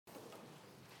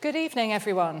Good evening,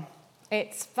 everyone.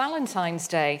 It's Valentine's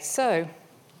Day, so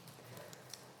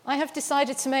I have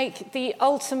decided to make the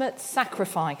ultimate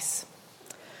sacrifice.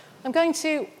 I'm going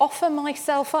to offer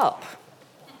myself up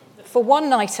for one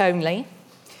night only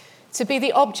to be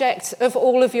the object of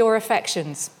all of your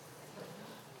affections.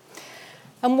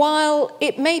 And while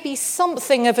it may be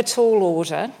something of a tall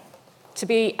order to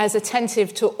be as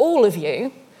attentive to all of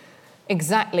you,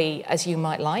 exactly as you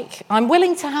might like, I'm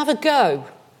willing to have a go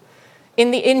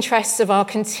in the interests of our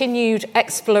continued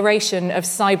exploration of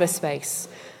cyberspace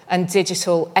and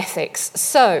digital ethics.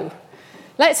 So,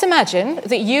 let's imagine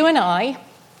that you and I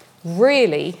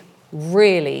really,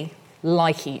 really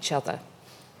like each other.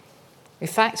 In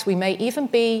fact, we may even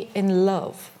be in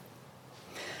love.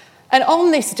 And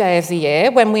on this day of the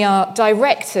year, when we are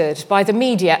directed by the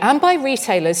media and by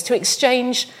retailers to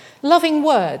exchange loving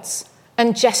words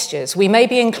and gestures, we may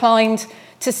be inclined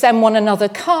to send one another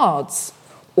cards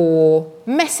or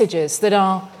messages that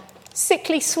are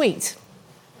sickly sweet,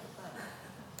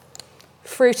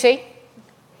 fruity,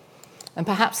 and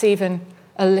perhaps even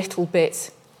a little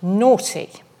bit naughty.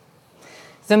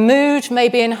 The mood may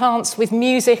be enhanced with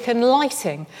music and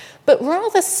lighting, but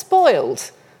rather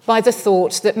spoiled by the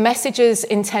thought that messages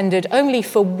intended only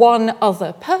for one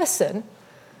other person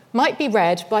might be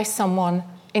read by someone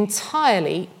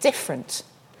entirely different.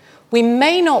 We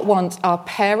may not want our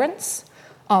parents,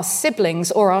 our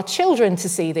siblings, or our children to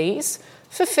see these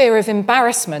for fear of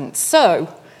embarrassment.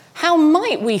 So, how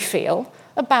might we feel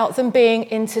about them being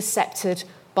intercepted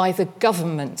by the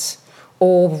government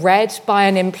or read by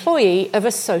an employee of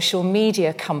a social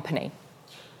media company?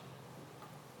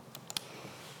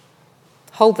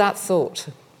 Hold that thought.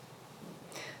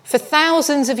 For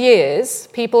thousands of years,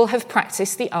 people have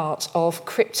practiced the art of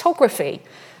cryptography,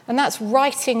 and that's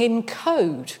writing in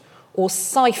code or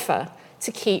cipher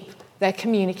to keep their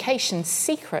communication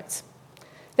secret.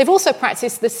 They've also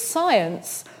practiced the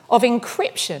science of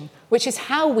encryption, which is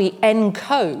how we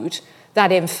encode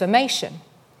that information.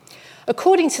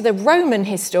 According to the Roman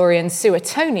historian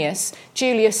Suetonius,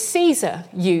 Julius Caesar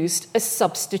used a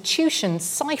substitution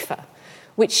cipher,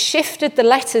 which shifted the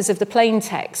letters of the plain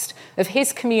text of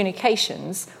his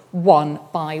communications one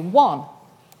by one.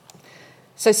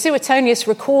 So Suetonius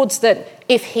records that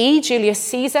if he, Julius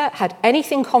Caesar, had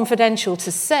anything confidential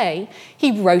to say,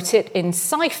 he wrote it in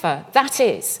cipher. That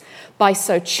is, by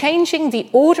so changing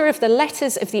the order of the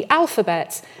letters of the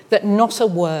alphabet that not a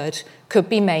word could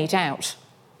be made out.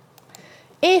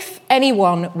 If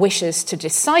anyone wishes to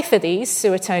decipher these,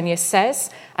 Suetonius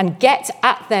says, and get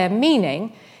at their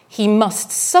meaning, he must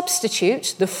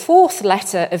substitute the fourth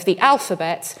letter of the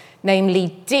alphabet,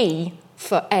 namely D,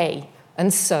 for A,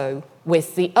 and so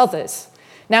with the others.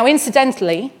 Now,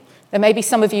 incidentally, there may be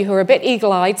some of you who are a bit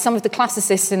eagle-eyed, some of the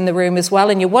classicists in the room as well,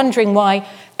 and you're wondering why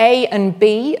A and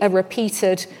B are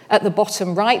repeated at the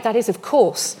bottom right. That is, of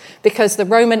course, because the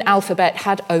Roman alphabet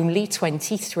had only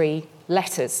 23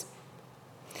 letters.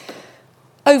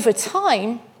 Over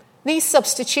time, these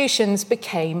substitutions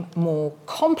became more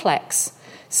complex.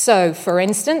 So, for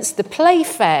instance, the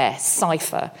Playfair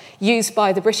cipher used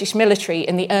by the British military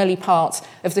in the early part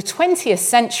of the 20th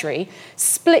century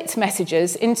split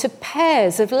messages into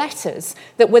pairs of letters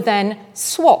that were then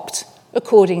swapped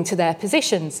according to their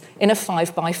positions in a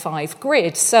 5x5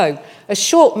 grid. So, a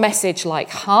short message like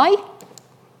hi,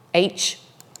 H,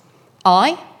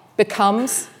 I,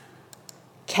 becomes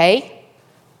K,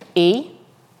 E,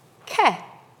 Ke.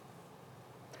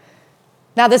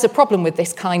 Now, there's a problem with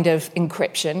this kind of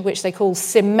encryption, which they call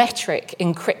symmetric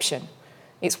encryption.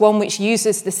 It's one which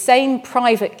uses the same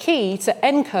private key to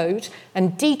encode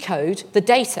and decode the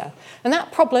data. And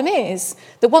that problem is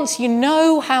that once you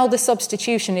know how the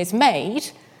substitution is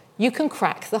made, you can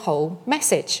crack the whole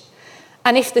message.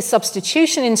 And if the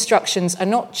substitution instructions are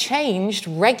not changed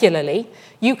regularly,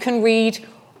 you can read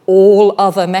all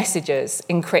other messages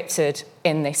encrypted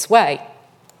in this way.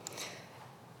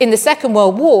 In the Second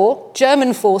World War,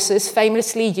 German forces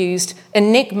famously used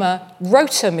Enigma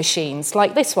rotor machines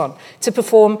like this one to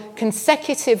perform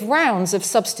consecutive rounds of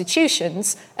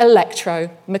substitutions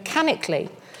electromechanically.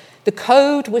 The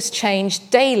code was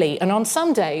changed daily, and on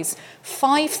some days,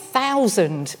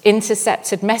 5,000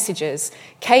 intercepted messages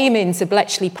came into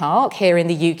Bletchley Park here in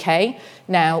the UK,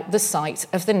 now the site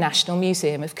of the National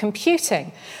Museum of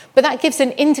Computing. But that gives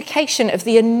an indication of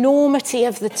the enormity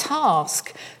of the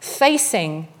task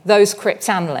facing those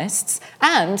cryptanalysts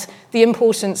and the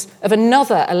importance of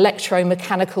another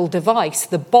electromechanical device,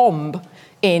 the bomb,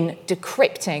 in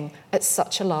decrypting at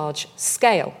such a large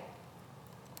scale.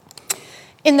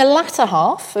 In the latter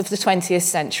half of the 20th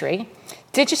century,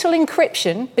 Digital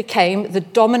encryption became the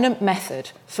dominant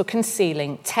method for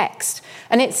concealing text,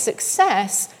 and its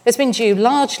success has been due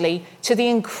largely to the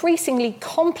increasingly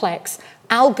complex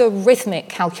algorithmic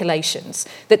calculations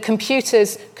that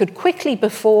computers could quickly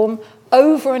perform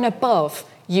over and above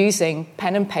using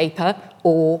pen and paper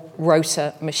or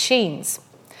rotor machines.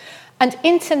 And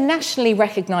internationally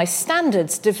recognized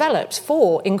standards developed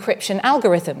for encryption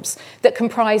algorithms that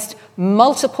comprised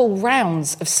multiple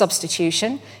rounds of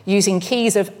substitution using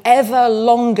keys of ever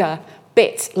longer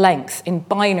bit length in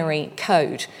binary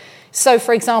code. So,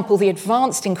 for example, the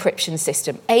Advanced Encryption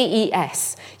System,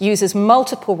 AES, uses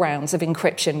multiple rounds of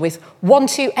encryption with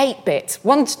 128-bit,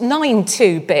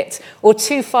 192-bit, or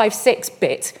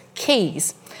 256-bit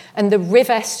keys. And the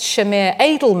Rivest Shamir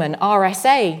Edelman,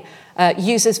 RSA,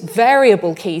 uses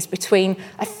variable keys between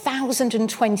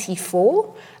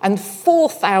 1,024 and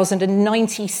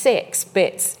 4,096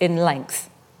 bits in length.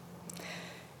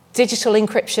 Digital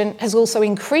encryption has also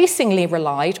increasingly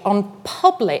relied on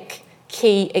public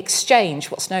key exchange,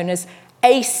 what's known as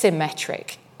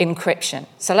asymmetric encryption.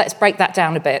 So let's break that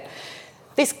down a bit.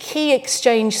 This key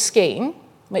exchange scheme,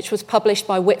 which was published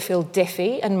by Whitfield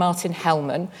Diffie and Martin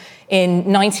Hellman in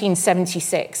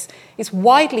 1976, is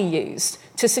widely used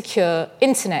to secure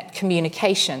internet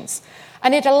communications.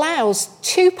 And it allows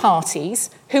two parties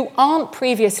who aren't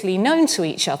previously known to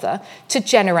each other to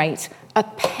generate a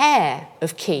pair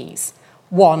of keys,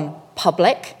 one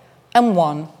public and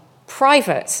one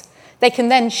private. They can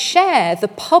then share the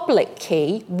public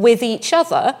key with each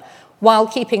other while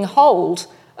keeping hold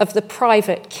of the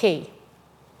private key.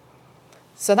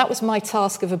 So that was my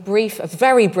task of a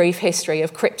very brief history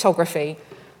of cryptography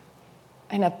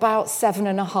in about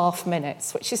 7.5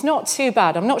 minutes, which is not too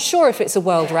bad. I'm not sure if it's a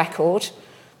world record,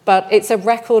 but it's a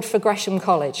record for Gresham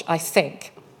College, I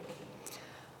think.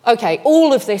 Okay,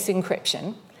 all of this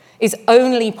encryption is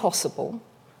only possible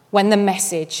when the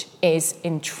message is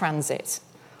in transit,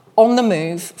 on the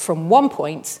move from one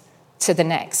point to the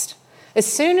next. As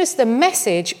soon as the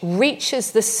message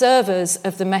reaches the servers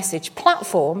of the message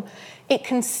platform, it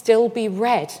can still be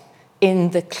read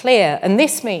in the clear. And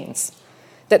this means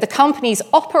that the companies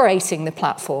operating the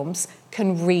platforms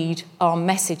can read our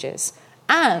messages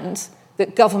and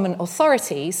that government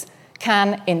authorities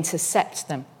can intercept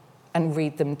them and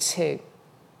read them too.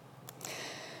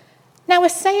 Now, a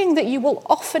saying that you will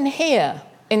often hear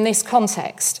in this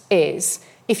context is,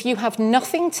 if you have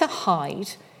nothing to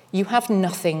hide, you have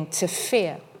nothing to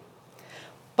fear.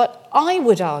 But I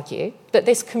would argue that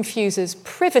this confuses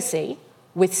privacy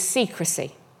with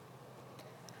secrecy.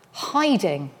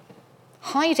 Hiding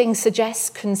suggests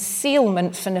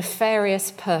concealment for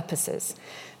nefarious purposes,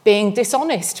 being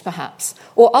dishonest perhaps,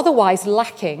 or otherwise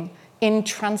lacking in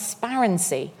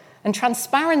transparency. And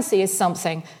transparency is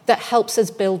something that helps us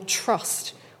build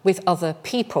trust with other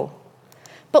people.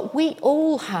 But we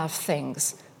all have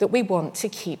things that we want to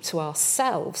keep to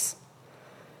ourselves.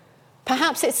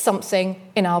 Perhaps it's something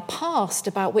in our past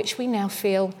about which we now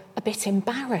feel a bit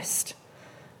embarrassed,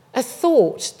 a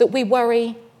thought that we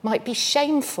worry might be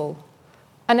shameful,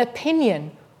 an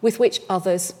opinion with which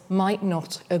others might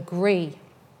not agree.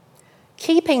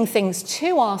 Keeping things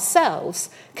to ourselves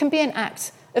can be an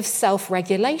act of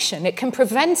self-regulation. It can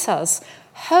prevent us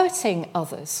hurting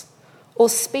others or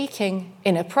speaking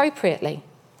inappropriately.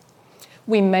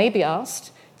 We may be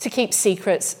asked to keep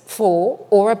secrets for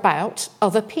or about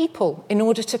other people in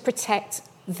order to protect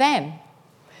them.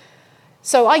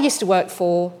 So I used to work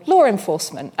for law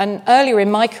enforcement, and earlier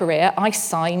in my career, I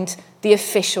signed the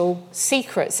Official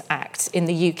Secrets Act in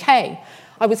the UK.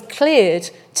 I was cleared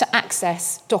to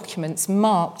access documents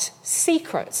marked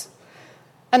secret.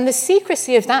 And the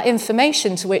secrecy of that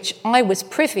information to which I was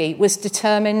privy was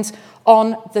determined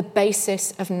on the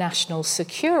basis of national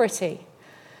security.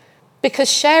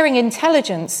 Because sharing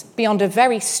intelligence beyond a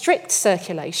very strict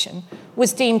circulation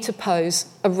was deemed to pose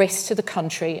a risk to the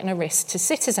country and a risk to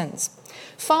citizens.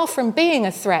 Far from being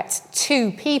a threat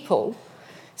to people,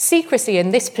 secrecy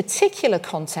in this particular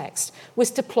context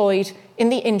was deployed in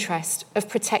the interest of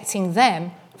protecting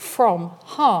them from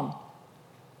harm.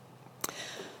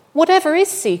 Whatever is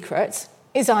secret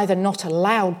is either not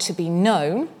allowed to be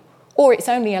known, or it's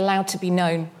only allowed to be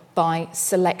known by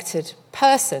selected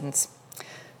persons.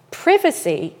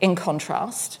 Privacy, in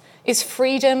contrast, is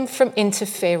freedom from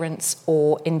interference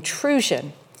or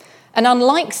intrusion. And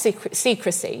unlike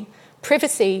secrecy,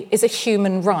 privacy is a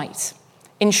human right,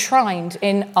 enshrined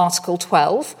in Article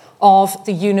 12 of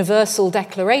the Universal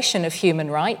Declaration of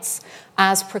Human Rights,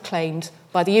 as proclaimed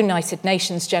by the United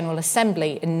Nations General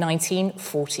Assembly in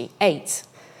 1948.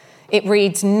 It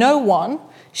reads, "No one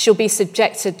shall be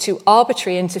subjected to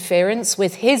arbitrary interference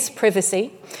with his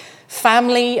privacy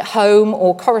family, home,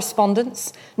 or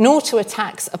correspondence, nor to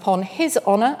attacks upon his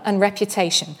honour and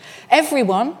reputation.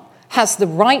 Everyone has the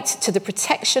right to the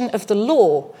protection of the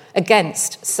law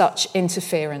against such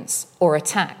interference or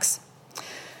attacks.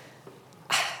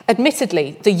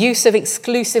 Admittedly, the use of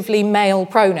exclusively male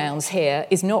pronouns here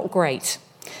is not great,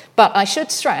 but I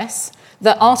should stress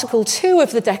that Article 2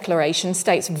 of the Declaration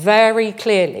states very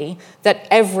clearly that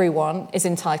everyone is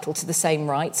entitled to the same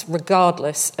rights,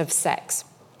 regardless of sex.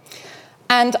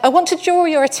 And I want to draw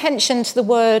your attention to the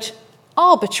word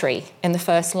arbitrary in the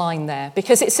first line there,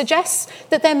 because it suggests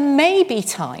that there may be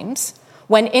times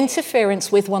when interference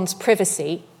with one's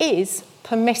privacy is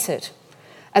permitted,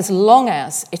 as long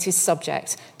as it is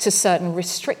subject to certain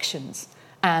restrictions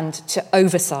and to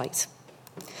oversight.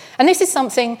 And this is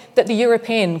something that the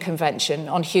European Convention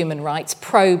on Human Rights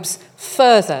probes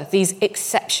further, these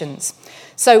exceptions.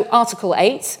 So Article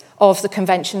 8 of the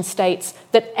Convention states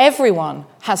that everyone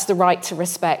has the right to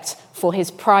respect for his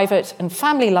private and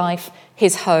family life,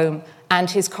 his home,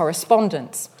 and his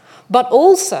correspondence, but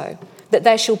also that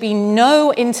there shall be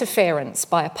no interference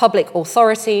by a public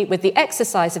authority with the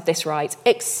exercise of this right,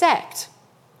 except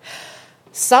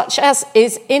such as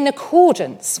is in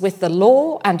accordance with the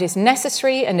law and is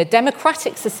necessary in a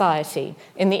democratic society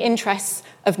in the interests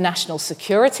of national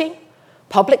security,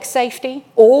 public safety,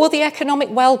 or the economic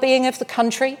well-being of the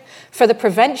country, for the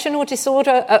prevention or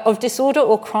disorder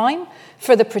or crime,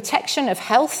 for the protection of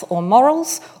health or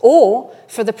morals, or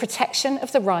for the protection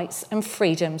of the rights and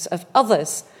freedoms of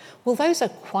others. Well, those are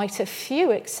quite a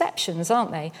few exceptions,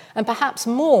 aren't they? And perhaps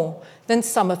more than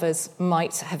some of us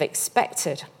might have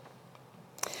expected.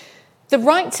 The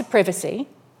right to privacy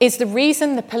is the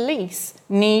reason the police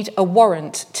need a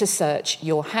warrant to search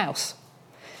your house.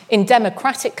 In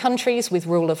democratic countries with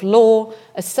rule of law,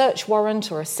 a search warrant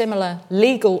or a similar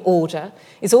legal order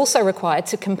is also required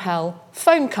to compel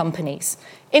phone companies,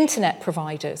 internet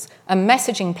providers, and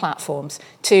messaging platforms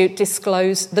to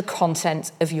disclose the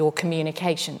content of your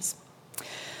communications.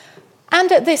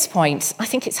 And at this point, I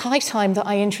think it's high time that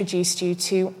I introduced you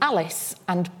to Alice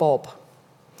and Bob.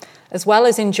 As well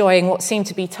as enjoying what seem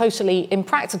to be totally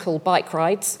impractical bike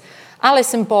rides,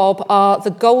 Alice and Bob are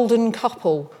the golden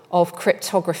couple of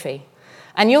cryptography.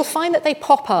 And you'll find that they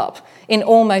pop up in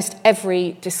almost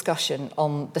every discussion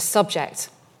on the subject.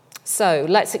 So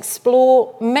let's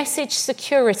explore message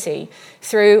security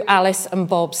through Alice and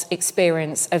Bob's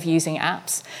experience of using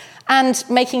apps and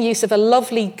making use of a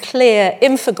lovely, clear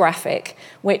infographic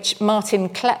which Martin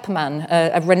Kleppmann,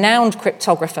 a renowned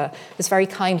cryptographer, has very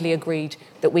kindly agreed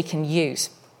that we can use.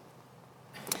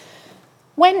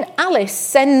 When Alice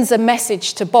sends a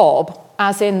message to Bob,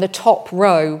 as in the top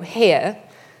row here,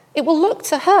 it will look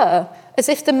to her as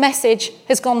if the message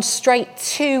has gone straight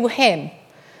to him.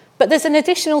 But there's an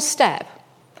additional step.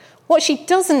 What she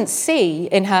doesn't see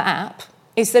in her app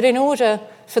is that in order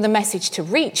for the message to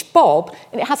reach Bob,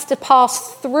 it has to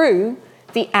pass through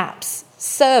the app's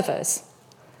servers.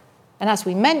 And as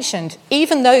we mentioned,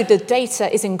 even though the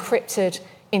data is encrypted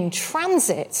in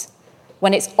transit,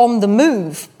 when it's on the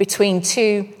move between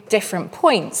two different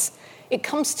points, it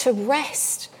comes to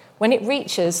rest when it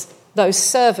reaches those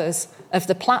servers of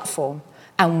the platform.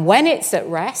 And when it's at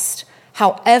rest,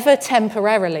 however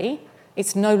temporarily,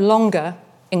 it's no longer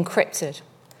encrypted.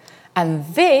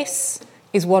 And this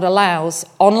is what allows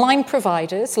online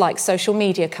providers like social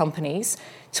media companies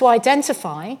to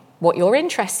identify what you're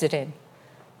interested in,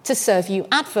 to serve you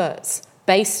adverts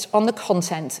based on the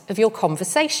content of your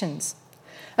conversations.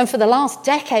 And for the last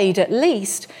decade at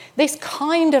least, this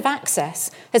kind of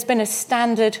access has been a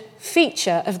standard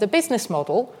feature of the business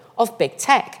model of big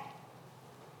tech.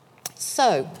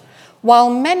 So,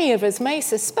 while many of us may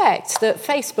suspect that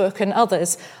Facebook and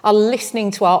others are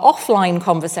listening to our offline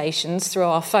conversations through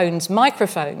our phones'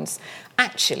 microphones,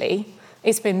 actually,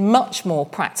 it's been much more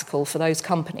practical for those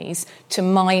companies to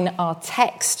mine our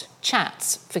text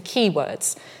chats for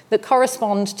keywords that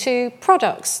correspond to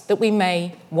products that we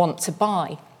may want to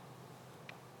buy.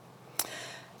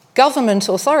 Government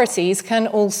authorities can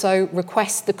also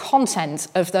request the content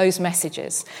of those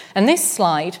messages. And this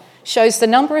slide shows the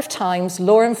number of times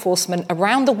law enforcement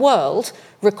around the world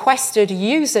requested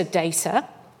user data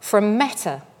from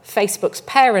Meta, Facebook's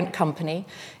parent company,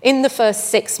 in the first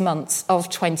 6 months of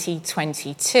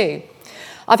 2022.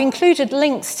 I've included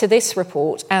links to this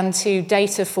report and to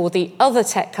data for the other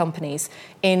tech companies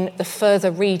in the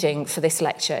further reading for this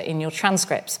lecture in your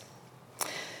transcripts.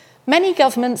 Many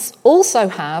governments also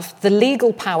have the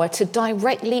legal power to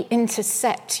directly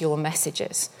intercept your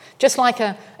messages. Just like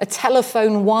a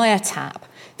telephone wiretap,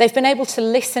 they've been able to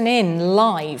listen in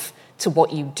live to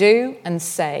what you do and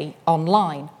say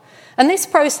online. And this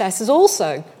process has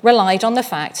also relied on the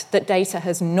fact that data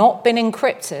has not been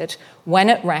encrypted when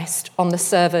at rest on the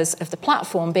servers of the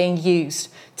platform being used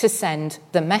to send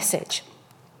the message.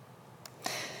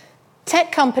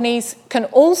 Tech companies can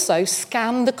also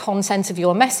scan the content of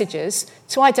your messages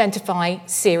to identify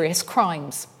serious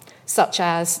crimes, such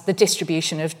as the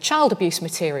distribution of child abuse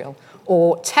material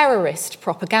or terrorist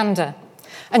propaganda.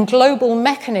 And global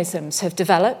mechanisms have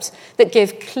developed that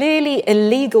give clearly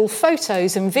illegal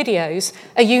photos and videos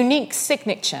a unique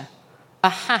signature, a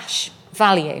hash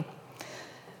value.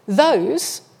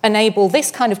 Those enable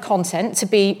this kind of content to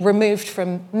be removed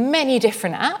from many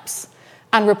different apps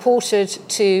and reported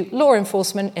to law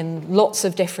enforcement in lots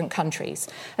of different countries.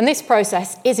 And this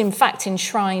process is in fact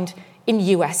enshrined in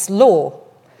US law.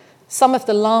 Some of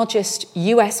the largest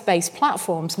US-based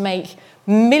platforms make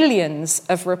millions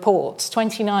of reports,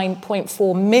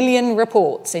 29.4 million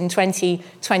reports in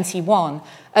 2021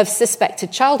 of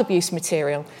suspected child abuse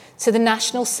material to the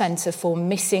National Center for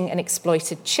Missing and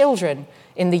Exploited Children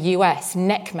in the US,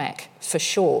 NCMEC for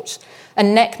short.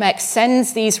 And NCMEC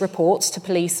sends these reports to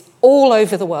police all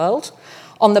over the world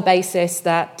on the basis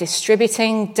that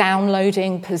distributing,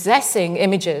 downloading, possessing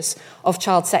images of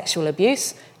child sexual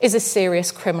abuse is a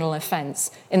serious criminal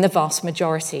offence in the vast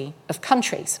majority of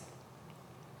countries.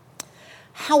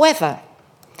 However,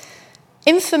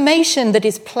 information that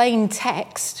is plain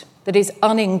text, that is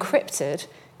unencrypted,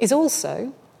 is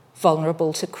also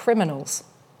vulnerable to criminals.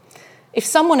 If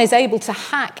someone is able to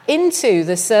hack into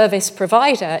the service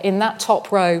provider in that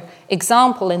top row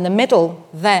example in the middle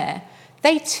there,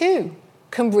 they too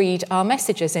can read our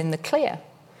messages in the clear.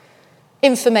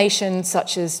 Information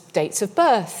such as dates of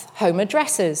birth, home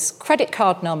addresses, credit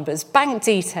card numbers, bank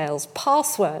details,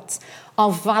 passwords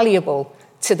are valuable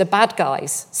to the bad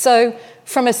guys. So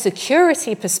from a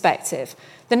security perspective,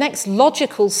 the next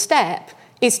logical step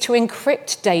is to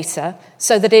encrypt data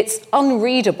so that it's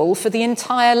unreadable for the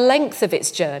entire length of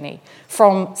its journey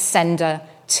from sender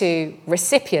to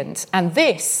recipient. And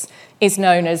this is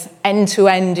known as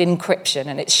end-to-end encryption,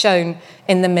 and it's shown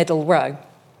in the middle row.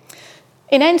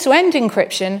 In end-to-end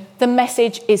encryption, the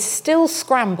message is still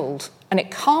scrambled and it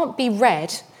can't be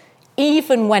read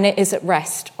even when it is at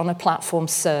rest on a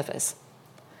platform's servers.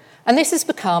 And this has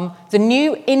become the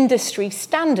new industry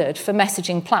standard for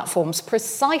messaging platforms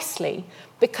precisely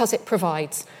because it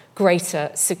provides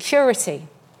greater security.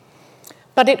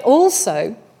 But it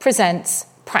also presents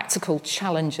practical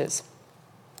challenges.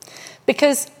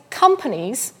 Because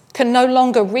companies can no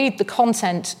longer read the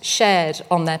content shared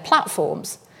on their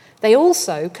platforms, they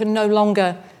also can no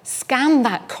longer scan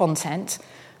that content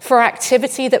for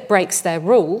activity that breaks their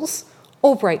rules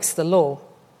or breaks the law.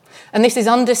 And this is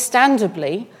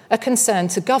understandably a concern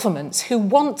to governments who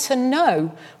want to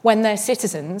know when their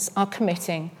citizens are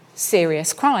committing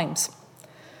serious crimes.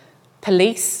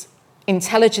 Police,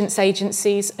 intelligence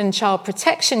agencies, and child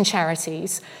protection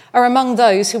charities are among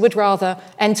those who would rather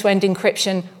end-to-end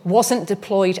encryption wasn't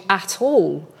deployed at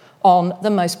all on the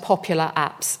most popular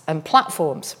apps and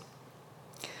platforms.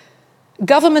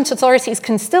 Government authorities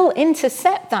can still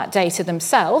intercept that data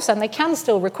themselves, and they can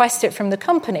still request it from the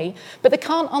company, but they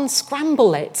can't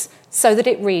unscramble it so that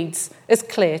it reads as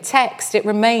clear text. It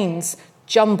remains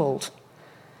jumbled.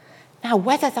 Now,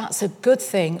 whether that's a good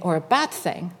thing or a bad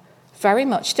thing very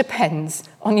much depends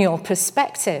on your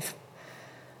perspective.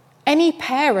 Any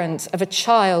parent of a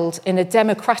child in a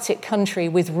democratic country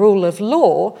with rule of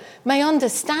law may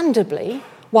understandably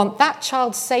want that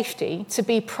child's safety to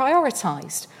be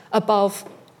prioritised above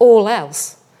all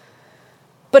else.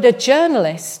 But a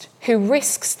journalist who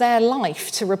risks their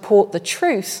life to report the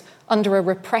truth under a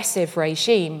repressive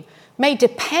regime may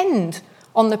depend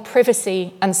on the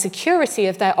privacy and security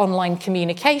of their online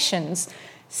communications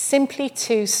simply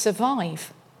to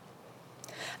survive.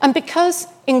 And because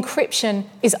encryption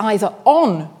is either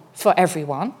on for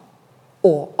everyone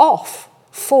or off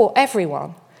for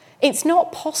everyone, it's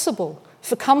not possible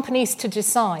for companies to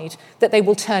decide that they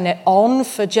will turn it on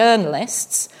for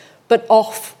journalists but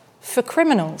off for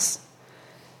criminals.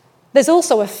 There's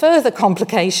also a further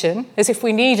complication, as if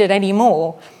we needed any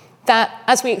more, that,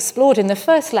 as we explored in the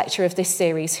first lecture of this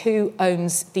series, Who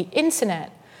Owns the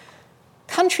Internet?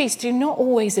 Countries do not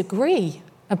always agree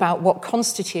about what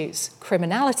constitutes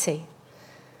criminality.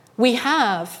 We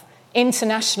have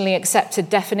internationally accepted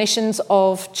definitions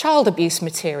of child abuse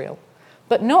material,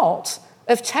 but not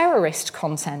of terrorist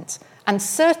content, and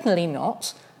certainly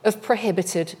not of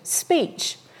prohibited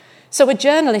speech. So a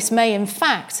journalist may, in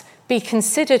fact, be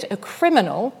considered a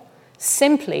criminal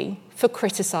simply for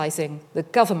criticising the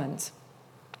government.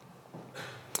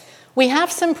 We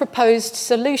have some proposed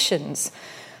solutions,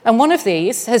 And one of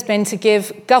these has been to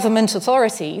give government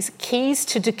authorities keys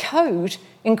to decode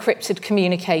encrypted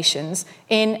communications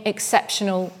in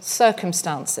exceptional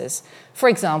circumstances. For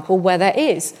example, where there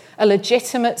is a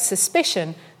legitimate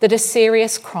suspicion that a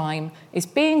serious crime is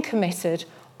being committed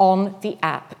on the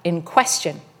app in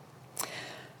question.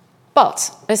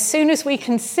 But as soon as we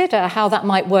consider how that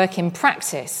might work in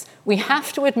practice, we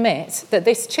have to admit that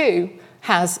this too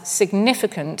has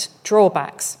significant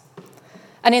drawbacks.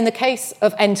 And in the case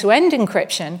of end-to-end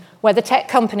encryption, where the tech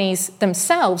companies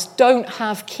themselves don't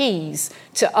have keys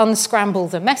to unscramble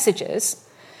the messages,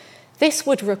 this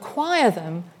would require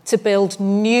them to build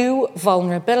new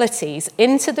vulnerabilities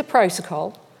into the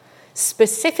protocol,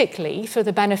 specifically for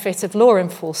the benefit of law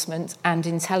enforcement and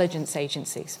intelligence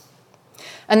agencies.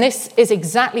 And this is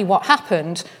exactly what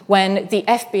happened when the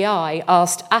FBI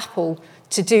asked Apple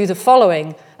to do the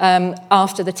following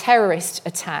after the terrorist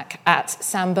attack at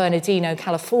San Bernardino,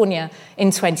 California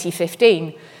in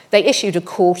 2015. They issued a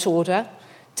court order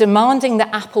demanding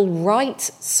that Apple write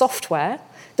software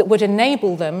that would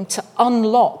enable them to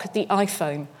unlock the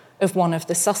iPhone of one of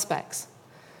the suspects.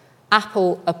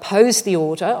 Apple opposed the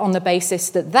order on the basis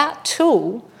that that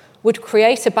tool would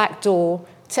create a backdoor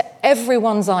to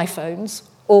everyone's iPhones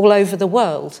all over the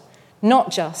world,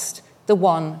 not just the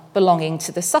one belonging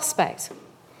to the suspect.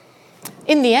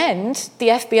 In the end, the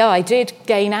FBI did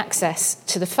gain access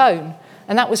to the phone,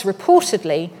 and that was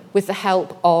reportedly with the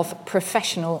help of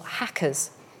professional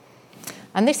hackers.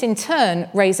 And this in turn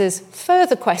raises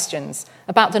further questions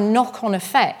about the knock-on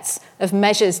effects of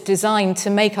measures designed to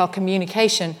make our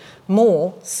communication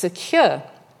more secure.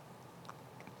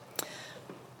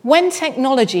 When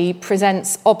technology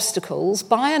presents obstacles,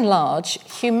 by and large,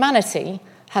 humanity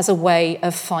has a way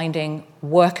of finding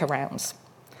workarounds.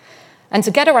 And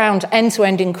to get around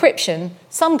end-to-end encryption,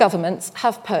 some governments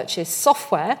have purchased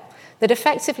software that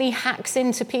effectively hacks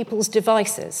into people's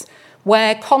devices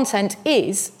where content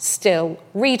is still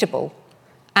readable,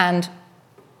 and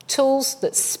tools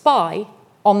that spy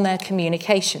on their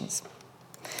communications.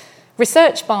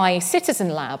 Research by Citizen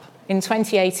Lab in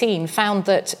 2018 found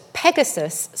that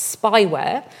Pegasus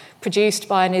spyware, produced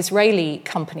by an Israeli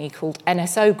company called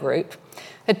NSO Group,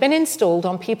 had been installed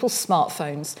on people's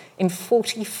smartphones in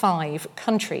 45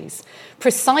 countries,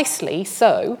 precisely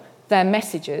so their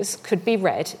messages could be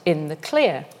read in the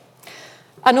clear.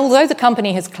 And although the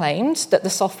company has claimed that the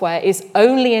software is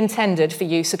only intended for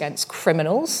use against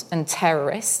criminals and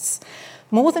terrorists,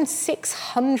 more than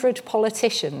 600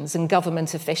 politicians and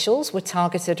government officials were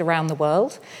targeted around the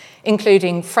world,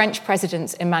 including French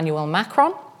President Emmanuel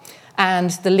Macron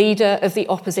and the leader of the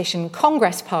opposition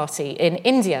Congress Party in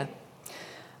India.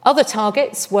 Other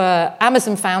targets were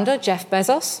Amazon founder Jeff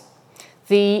Bezos,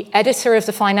 the editor of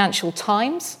the Financial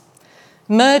Times,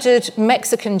 murdered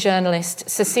Mexican journalist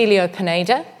Cecilio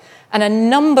Pineda, and a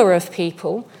number of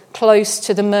people close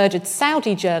to the murdered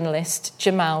Saudi journalist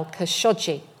Jamal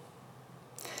Khashoggi.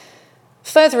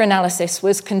 Further analysis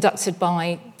was conducted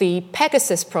by the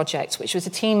Pegasus Project, which was a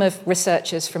team of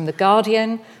researchers from The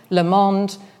Guardian, Le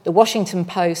Monde, The Washington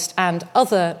Post, and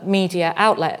other media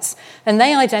outlets, and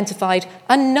they identified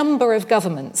a number of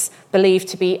governments believed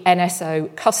to be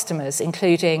NSO customers,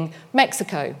 including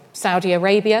Mexico, Saudi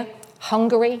Arabia,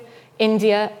 Hungary,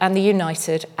 India, and the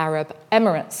United Arab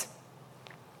Emirates.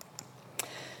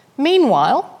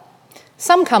 Meanwhile,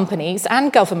 some companies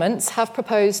and governments have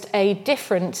proposed a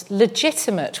different,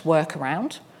 legitimate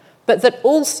workaround, but that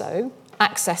also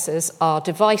accesses our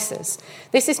devices.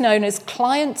 This is known as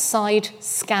client-side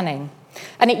scanning,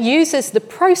 and it uses the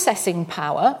processing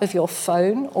power of your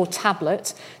phone or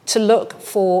tablet to look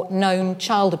for known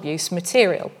child abuse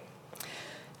material.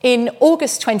 In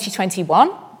August 2021,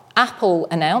 Apple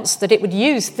announced that it would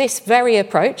use this very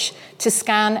approach to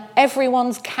scan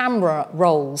everyone's camera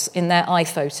rolls in their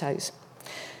iPhotos.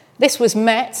 This was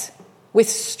met with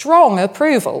strong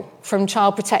approval from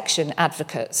child protection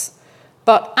advocates,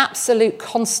 but absolute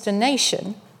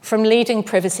consternation from leading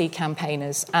privacy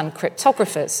campaigners and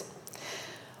cryptographers.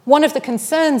 One of the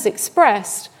concerns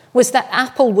expressed was that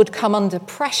Apple would come under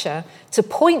pressure to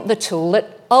point the tool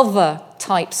at other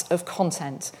types of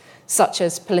content, such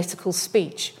as political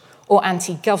speech or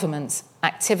anti-government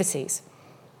activities.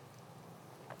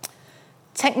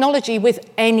 Technology with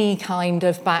any kind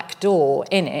of backdoor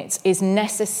in it is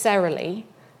necessarily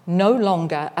no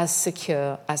longer as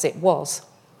secure as it was.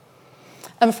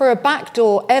 And for a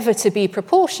backdoor ever to be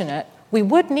proportionate, we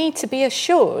would need to be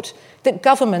assured that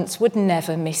governments would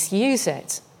never misuse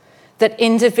it, that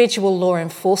individual law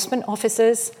enforcement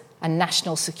officers and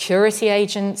national security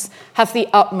agents have the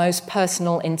utmost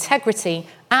personal integrity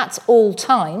at all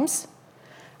times,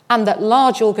 and that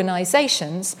large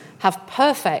organisations have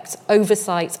perfect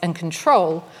oversight and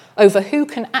control over who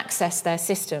can access their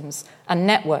systems and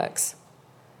networks.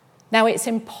 Now, it's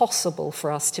impossible for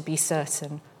us to be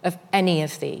certain of any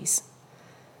of these.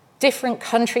 Different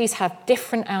countries have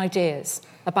different ideas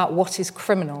about what is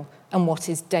criminal and what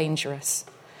is dangerous.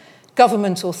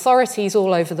 Government authorities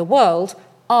all over the world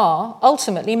are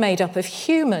ultimately made up of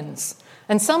humans,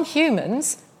 and some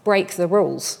humans break the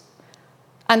rules.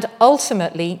 And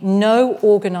ultimately, no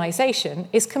organisation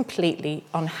is completely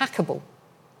unhackable.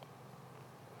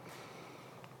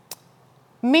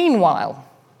 Meanwhile,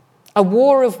 a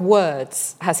war of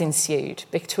words has ensued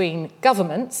between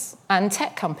governments and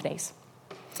tech companies.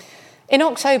 In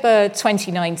October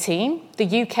 2019,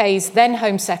 the UK's then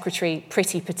Home Secretary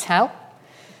Priti Patel,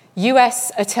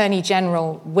 US Attorney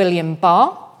General William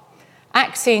Barr,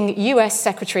 acting US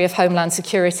Secretary of Homeland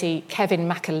Security Kevin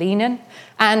McAleenan,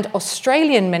 and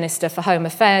Australian Minister for Home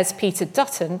Affairs Peter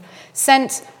Dutton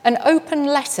sent an open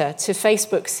letter to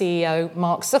Facebook CEO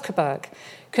Mark Zuckerberg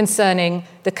concerning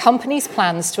the company's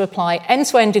plans to apply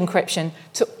end-to-end encryption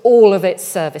to all of its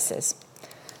services.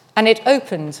 And it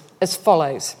opened as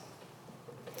follows.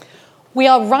 We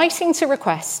are writing to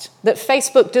request that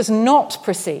Facebook does not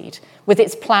proceed with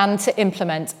its plan to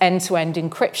implement end-to-end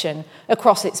encryption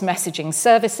across its messaging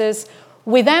services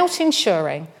without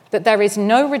ensuring that there is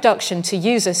no reduction to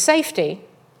user safety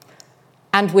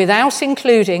and without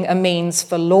including a means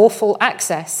for lawful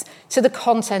access to the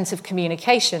content of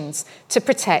communications to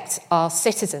protect our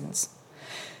citizens.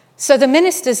 So the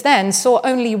ministers then saw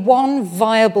only one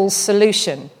viable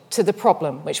solution to the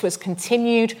problem, which was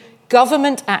continued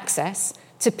government access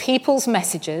to people's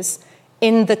messages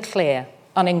in the clear,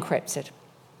 unencrypted.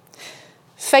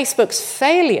 Facebook's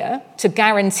failure to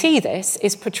guarantee this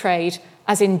is portrayed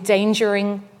as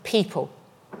endangering people.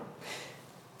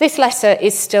 This letter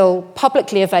is still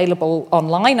publicly available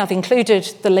online. I've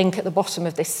included the link at the bottom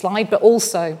of this slide, but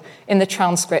also in the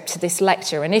transcript to this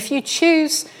lecture. And if you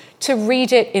choose to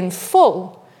read it in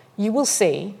full, you will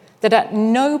see that at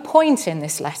no point in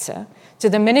this letter do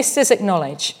the ministers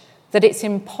acknowledge that it's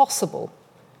impossible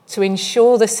to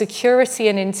ensure the security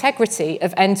and integrity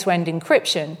of end-to-end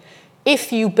encryption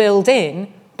if you build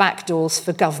in backdoors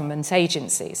for government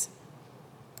agencies.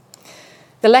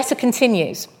 The letter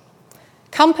continues.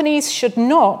 Companies should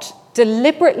not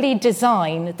deliberately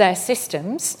design their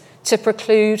systems to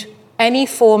preclude any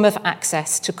form of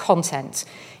access to content,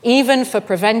 even for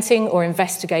preventing or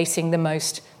investigating the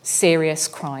most serious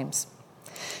crimes.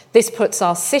 This puts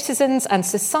our citizens and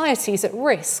societies at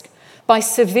risk by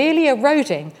severely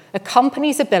eroding a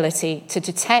company's ability to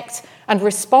detect and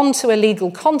respond to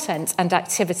illegal content and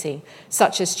activity,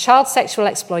 such as child sexual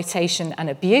exploitation and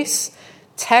abuse,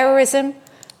 terrorism,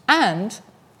 and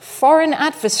foreign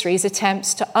adversaries'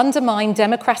 attempts to undermine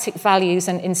democratic values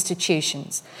and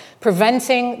institutions,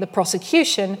 preventing the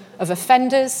prosecution of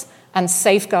offenders and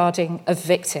safeguarding of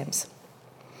victims.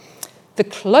 The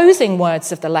closing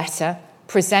words of the letter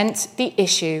present the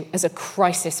issue as a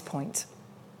crisis point.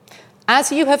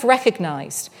 As you have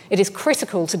recognised, it is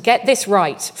critical to get this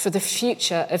right for the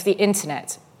future of the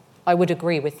internet. I would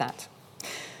agree with that.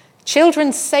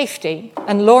 Children's safety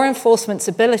and law enforcement's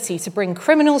ability to bring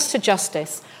criminals to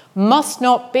justice must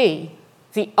not be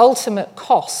the ultimate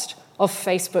cost of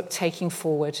Facebook taking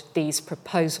forward these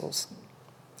proposals.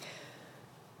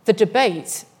 The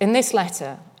debate in this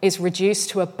letter is reduced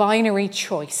to a binary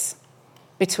choice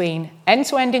between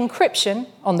end-to-end encryption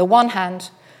on the one hand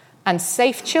and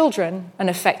safe children and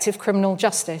effective criminal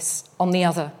justice on the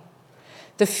other.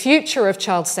 The future of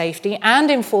child safety and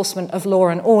enforcement of law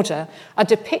and order are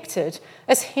depicted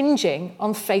as hinging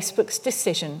on Facebook's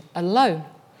decision alone.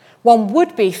 One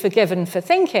would be forgiven for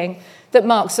thinking that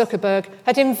Mark Zuckerberg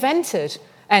had invented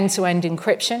end-to-end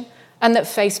encryption and that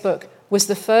Facebook was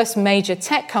the first major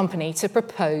tech company to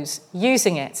propose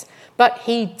using it. But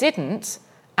he didn't,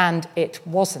 and it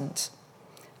wasn't.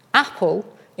 Apple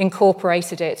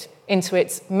incorporated it into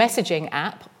its messaging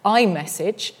app,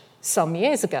 iMessage, some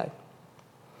years ago.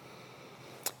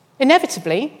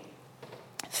 Inevitably,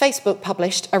 Facebook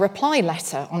published a reply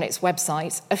letter on its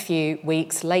website a few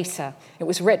weeks later. It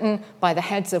was written by the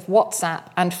heads of WhatsApp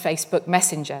and Facebook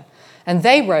Messenger. And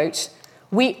they wrote,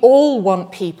 "We all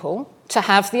want people to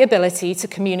have the ability to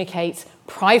communicate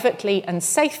privately and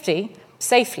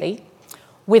safely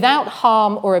without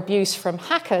harm or abuse from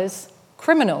hackers,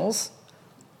 criminals,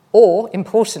 or,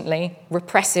 importantly,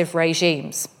 repressive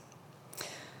regimes."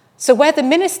 So where the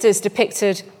ministers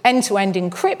depicted end-to-end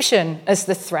encryption as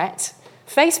the threat,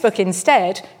 Facebook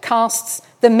instead casts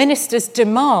the ministers'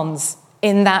 demands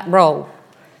in that role.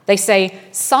 They say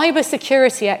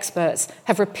cybersecurity experts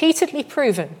have repeatedly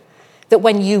proven that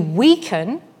when you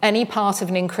weaken any part of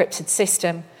an encrypted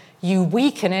system, you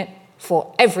weaken it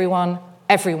for everyone,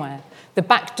 everywhere. The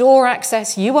backdoor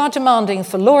access you are demanding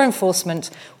for law enforcement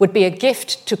would be a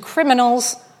gift to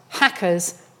criminals,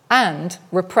 hackers, and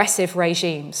repressive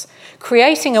regimes,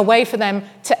 creating a way for them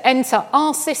to enter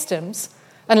our systems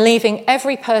and leaving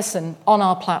every person on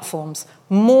our platforms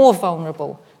more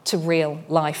vulnerable to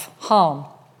real-life harm.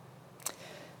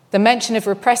 The mention of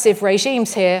repressive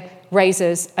regimes here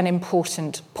raises an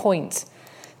important point.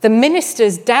 The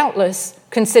ministers doubtless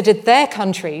considered their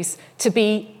countries to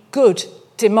be good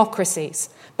democracies,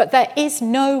 but there is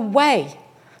no way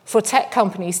for tech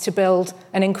companies to build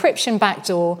an encryption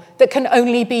backdoor that can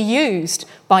only be used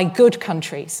by good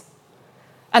countries.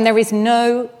 And there is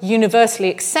no universally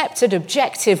accepted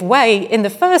objective way in the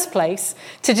first place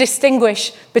to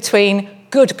distinguish between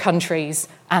good countries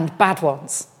and bad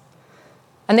ones.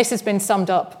 And this has been summed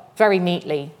up very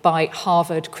neatly by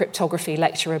Harvard cryptography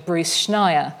lecturer Bruce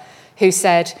Schneier, who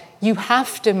said, "You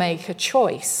have to make a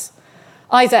choice.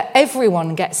 Either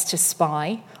everyone gets to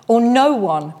spy or no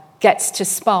one gets to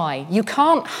spy. You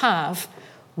can't have,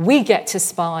 we get to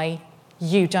spy,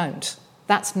 you don't.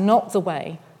 That's not the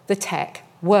way the tech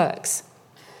works."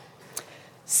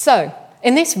 So,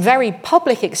 in this very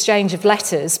public exchange of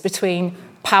letters between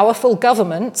powerful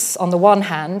governments on the one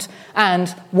hand and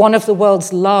one of the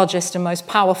world's largest and most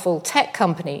powerful tech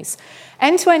companies,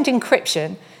 end-to-end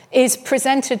encryption is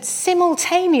presented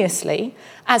simultaneously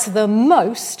as the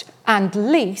most and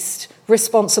least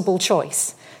responsible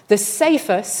choice, the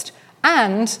safest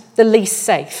and the least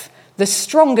safe, the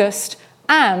strongest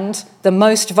and the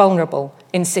most vulnerable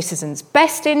in citizens'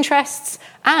 best interests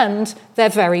and their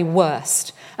very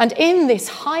worst. And in this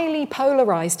highly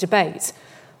polarized debate,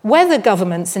 whether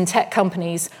governments and tech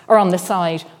companies are on the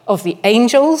side of the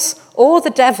angels or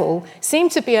the devil seem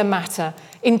to be a matter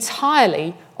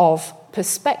entirely of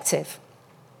perspective.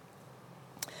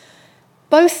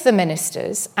 Both the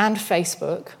ministers and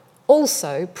Facebook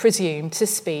also presume to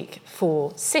speak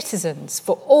for citizens,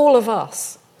 for all of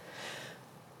us.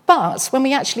 But when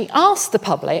we actually ask the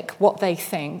public what they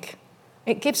think,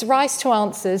 it gives rise to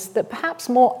answers that perhaps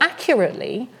more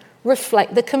accurately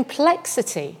reflect the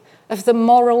complexity of the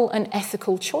moral and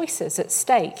ethical choices at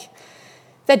stake.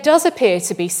 There does appear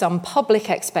to be some public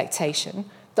expectation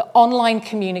that online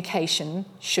communication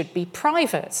should be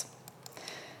private.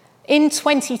 In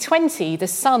 2020, the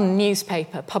Sun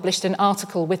newspaper published an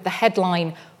article with the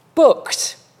headline,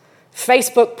 "Booked.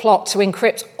 Facebook plot to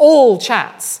encrypt all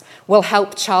chats will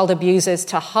help child abusers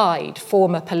to hide,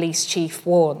 former police chief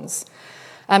warns."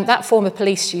 That former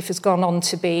police chief has gone on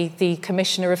to be the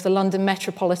Commissioner of the London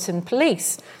Metropolitan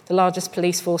Police, the largest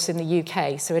police force in the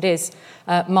UK. So it is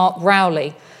Mark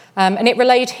Rowley. And it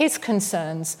relayed his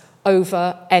concerns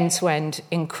over end-to-end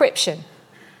encryption.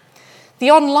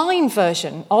 The online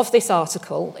version of this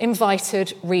article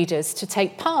invited readers to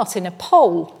take part in a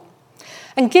poll.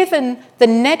 And given the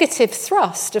negative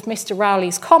thrust of Mr.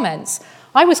 Rowley's comments,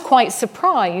 I was quite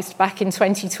surprised back in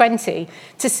 2020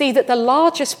 to see that the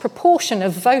largest proportion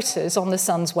of voters on the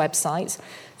Sun's website,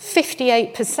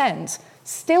 58%,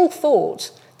 still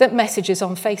thought that messages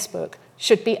on Facebook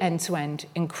should be end-to-end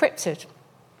encrypted.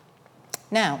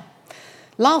 Now,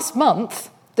 last month,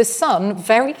 the Sun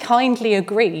very kindly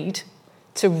agreed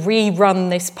to rerun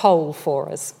this poll for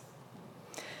us.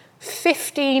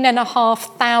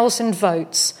 15,500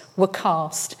 votes were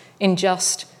cast in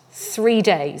just 3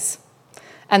 days.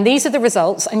 And these are the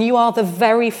results, and you are the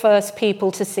very first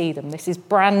people to see them. This is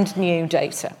brand new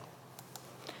data.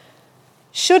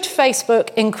 Should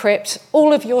Facebook encrypt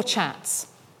all of your chats?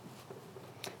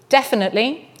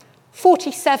 Definitely,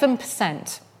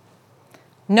 47%.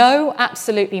 No,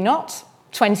 absolutely not,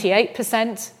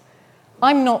 28%.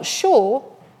 I'm not sure,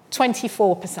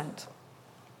 24%.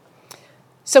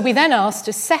 So we then asked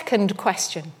a second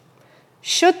question.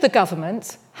 Should the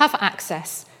government have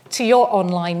access to your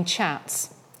online chats?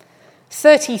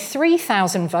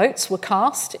 33,000 votes were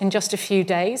cast in just a few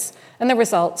days, and the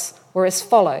results were as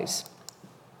follows.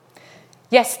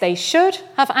 Yes, they should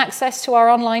have access to our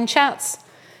online chats,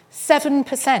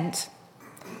 7%.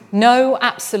 No,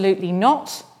 absolutely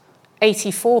not,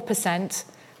 84%.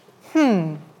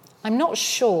 I'm not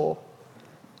sure,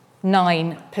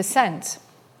 9%.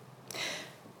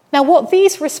 Now, what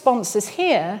these responses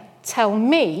here tell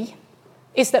me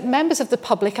is that members of the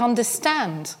public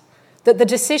understand that the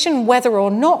decision whether or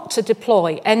not to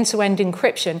deploy end-to-end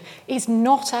encryption is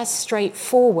not as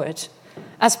straightforward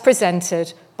as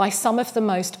presented by some of the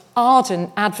most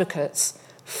ardent advocates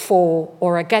for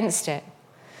or against it.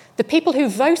 The people who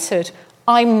voted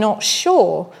I'm not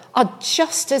sure, are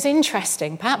just as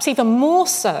interesting, perhaps even more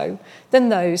so, than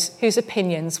those whose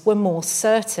opinions were more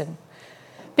certain.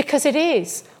 Because it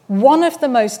is one of the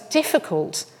most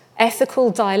difficult ethical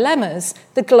dilemmas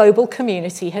the global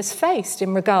community has faced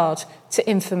in regard to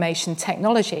information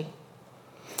technology.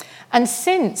 And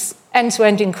since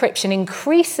end-to-end encryption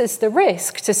increases the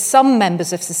risk to some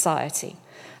members of society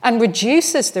and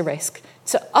reduces the risk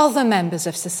to other members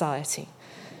of society,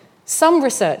 some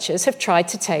researchers have tried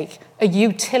to take a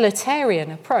utilitarian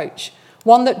approach,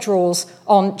 one that draws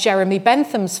on Jeremy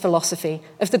Bentham's philosophy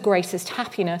of the greatest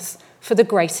happiness for the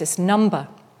greatest number.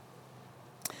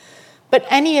 But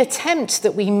any attempt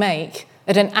that we make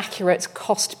at an accurate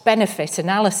cost-benefit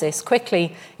analysis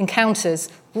quickly encounters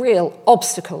real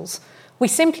obstacles. We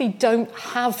simply don't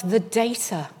have the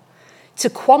data to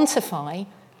quantify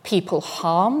people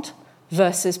harmed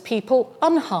versus people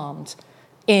unharmed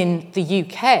in the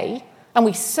UK, and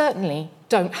we certainly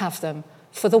don't have them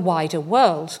for the wider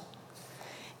world.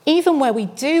 Even where we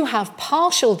do have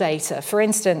partial data, for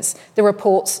instance, the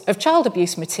reports of child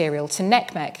abuse material to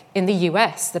NCMEC in the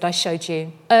US that I showed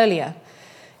you earlier,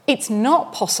 it's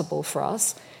not possible for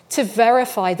us to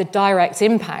verify the direct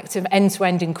impact of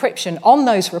end-to-end encryption on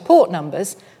those report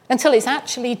numbers until it's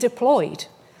actually deployed.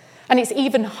 And it's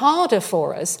even harder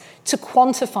for us to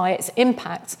quantify its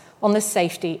impact on the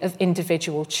safety of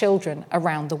individual children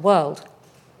around the world.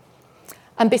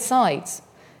 And besides,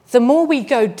 the more we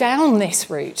go down this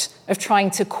route of trying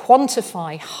to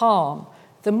quantify harm,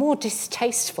 the more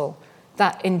distasteful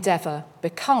that endeavour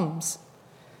becomes.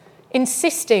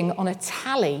 Insisting on a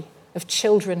tally of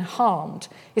children harmed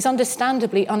is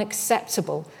understandably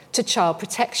unacceptable to child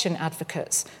protection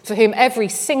advocates, for whom every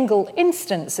single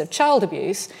instance of child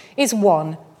abuse is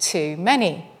one too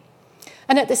many.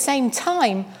 And at the same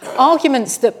time,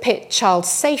 arguments that pit child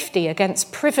safety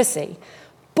against privacy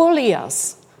bully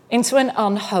us into an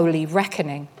unholy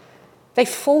reckoning. They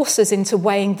force us into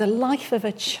weighing the life of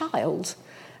a child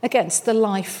against the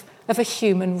life of a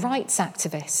human rights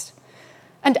activist.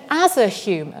 And as a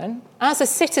human, as a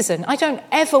citizen, I don't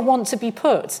ever want to be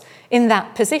put in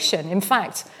that position. In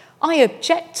fact, I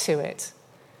object to it,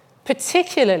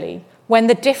 particularly when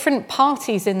the different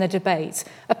parties in the debate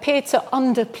appear to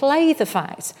underplay the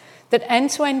fact that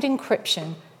end-to-end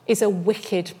encryption is a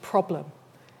wicked problem.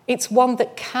 It's one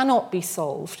that cannot be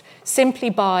solved simply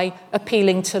by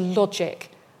appealing to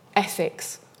logic,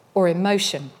 ethics, or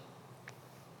emotion.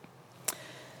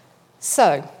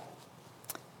 So,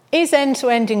 is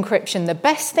end-to-end encryption the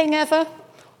best thing ever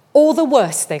or the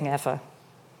worst thing ever?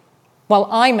 Well,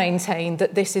 I maintain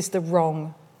that this is the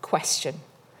wrong question.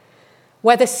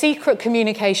 Whether secret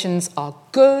communications are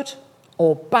good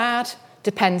or bad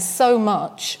depends so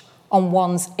much on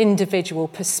one's individual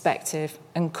perspective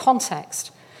and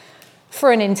context.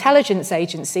 For an intelligence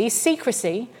agency,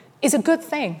 secrecy is a good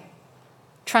thing.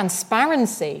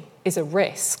 Transparency is a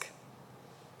risk.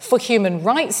 For human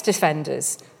rights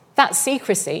defenders, that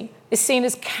secrecy is seen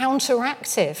as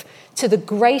counteractive to the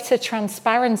greater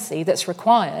transparency that's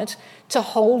required to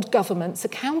hold governments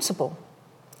accountable.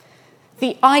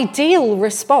 The ideal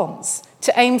response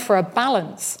to aim for a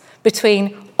balance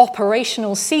between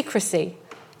operational secrecy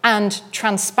and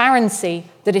transparency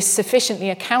that is sufficiently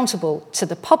accountable to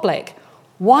the public,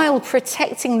 while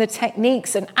protecting the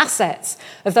techniques and assets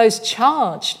of those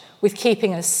charged with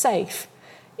keeping us safe,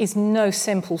 is no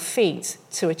simple feat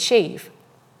to achieve.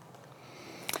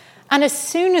 And as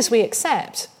soon as we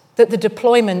accept that the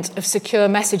deployment of secure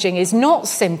messaging is not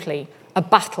simply a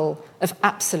battle of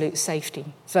absolute safety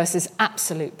versus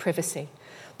absolute privacy,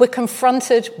 we're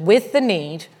confronted with the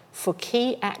need for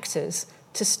key actors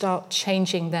to start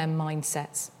changing their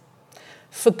mindsets.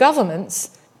 For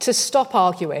governments to stop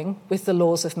arguing with the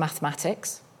laws of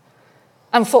mathematics,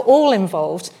 and for all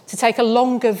involved to take a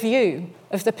longer view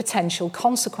of the potential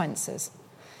consequences.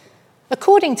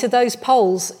 According to those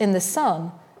polls in The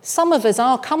Sun, some of us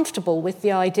are comfortable with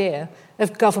the idea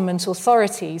of government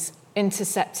authorities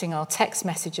intercepting our text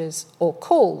messages or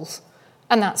calls,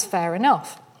 and that's fair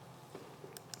enough.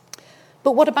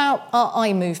 But what about our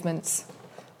eye movements,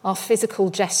 our physical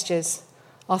gestures,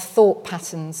 our thought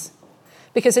patterns?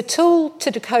 Because a tool to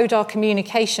decode our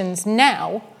communications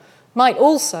now might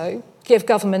also give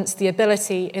governments the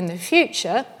ability in the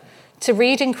future to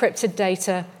read encrypted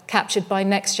data captured by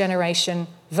next-generation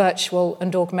virtual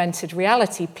and augmented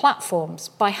reality platforms,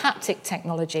 by haptic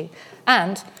technology,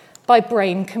 and by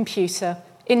brain-computer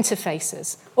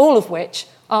interfaces, all of which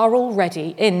are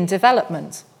already in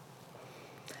development.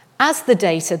 As the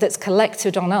data that's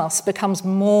collected on us becomes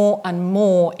more and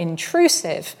more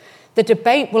intrusive, the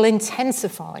debate will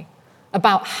intensify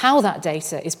about how that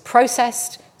data is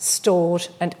processed, stored,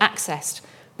 and accessed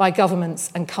by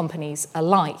governments and companies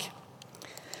alike.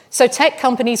 So tech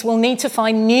companies will need to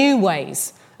find new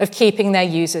ways of keeping their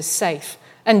users safe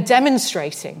and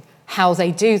demonstrating how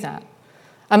they do that.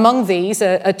 Among these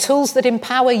are tools that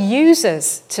empower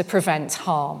users to prevent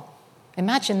harm.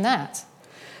 Imagine that.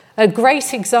 A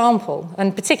great example,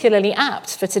 and particularly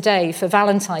apt for today, for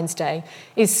Valentine's Day,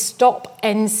 is Stop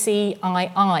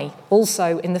NCII,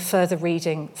 also in the further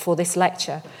reading for this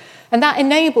lecture. And that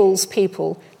enables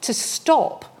people to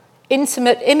stop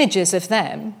intimate images of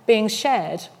them being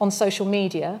shared on social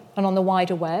media and on the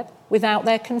wider web without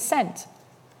their consent.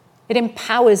 It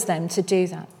empowers them to do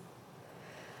that.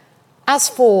 As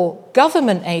for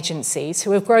government agencies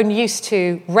who have grown used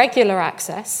to regular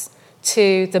access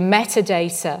to the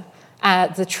metadata,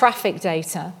 the traffic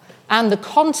data, and the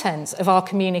content of our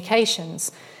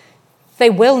communications, they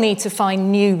will need to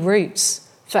find new routes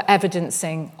for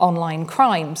evidencing online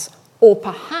crimes, or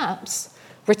perhaps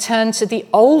return to the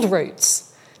old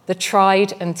routes, the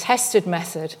tried and tested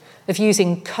method of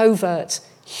using covert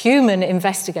human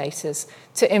investigators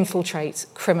to infiltrate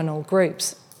criminal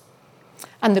groups.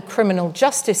 And the criminal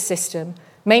justice system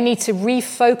may need to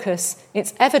refocus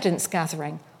its evidence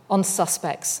gathering on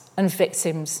suspects and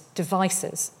victims'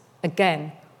 devices,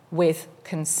 again, with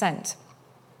consent.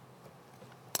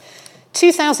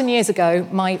 2,000 years ago,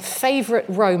 my favourite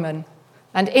Roman,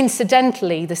 and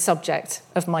incidentally the subject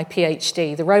of my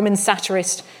PhD, the Roman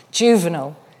satirist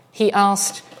Juvenal, he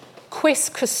asked, "Quis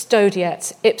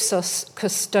custodiet ipsos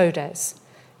custodes?"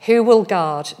 Who will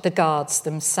guard the guards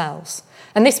themselves?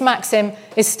 And this maxim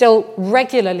is still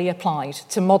regularly applied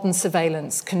to modern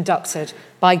surveillance conducted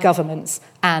by governments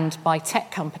and by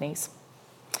tech companies.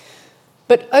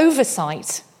 But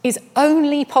oversight is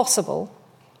only possible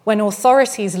when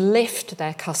authorities lift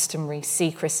their customary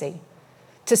secrecy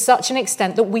to such an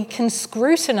extent that we can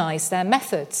scrutinise their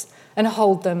methods and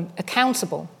hold them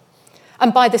accountable.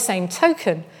 And by the same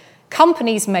token,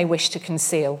 companies may wish to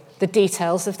conceal the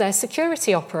details of their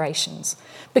security operations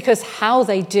because how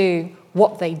they do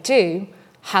what they do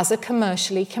has a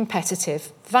commercially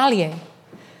competitive value.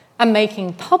 And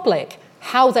making public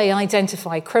how they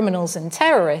identify criminals and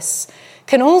terrorists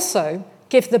can also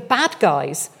give the bad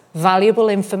guys valuable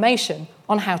information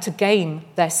on how to game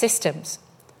their systems.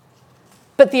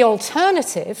 But the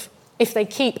alternative, if they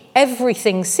keep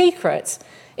everything secret,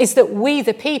 is that we,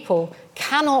 the people,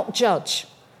 cannot judge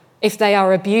if they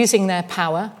are abusing their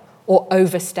power or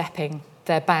overstepping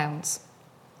their bounds.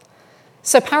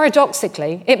 So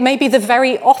paradoxically, it may be the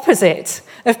very opposite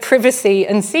of privacy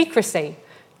and secrecy,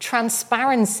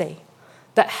 transparency,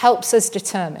 that helps us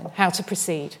determine how to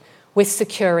proceed with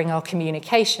securing our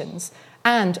communications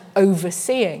and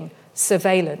overseeing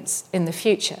surveillance in the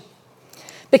future.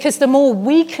 Because the more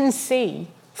we can see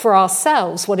for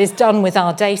ourselves what is done with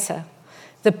our data,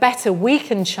 the better we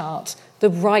can chart the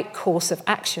right course of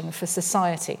action for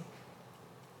society.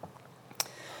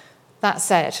 That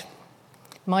said,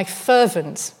 my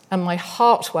fervent and my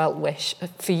heartfelt wish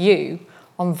for you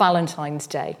on Valentine's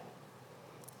Day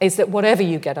is that whatever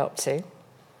you get up to,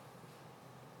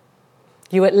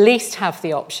 you at least have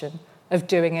the option of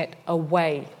doing it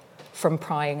away from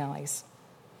prying eyes.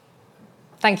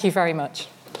 Thank you very much.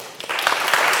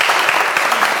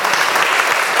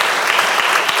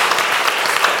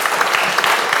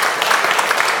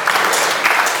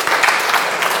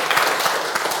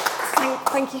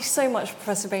 Thank you so much,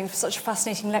 Professor Bain, for such a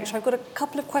fascinating lecture. I've got a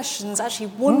couple of questions, actually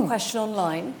one question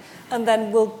online, and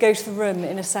then we'll go to the room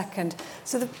in a second.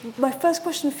 So my first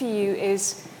question for you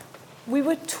is, we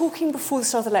were talking before the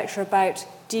start of the lecture about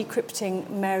decrypting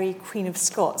Mary, Queen of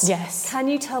Scots. Yes. Can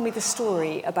you tell me the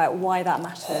story about why that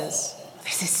matters?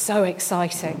 This is so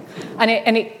exciting. And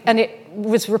it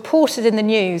was reported in the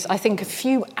news, I think, a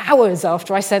few hours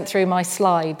after I sent through my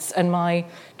slides and my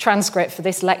transcript for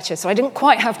this lecture, so I didn't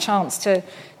quite have a chance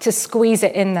to squeeze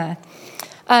it in there.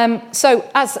 So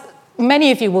as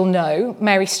many of you will know,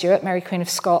 Mary Stuart, Mary Queen of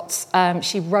Scots,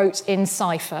 she wrote in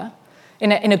cipher,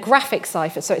 in a graphic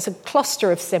cipher, so it's a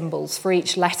cluster of symbols for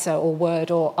each letter or word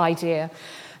or idea.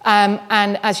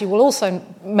 And as you will also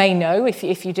may know,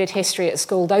 if you did history at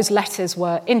school, those letters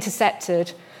were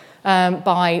intercepted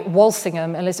by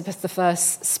Walsingham, Elizabeth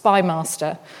I's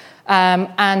spymaster,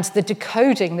 and the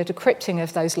decrypting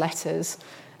of those letters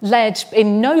led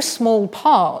in no small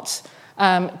part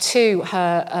to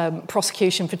her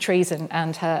prosecution for treason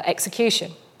and her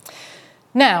execution.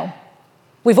 Now,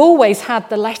 we've always had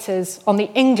the letters on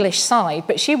the English side,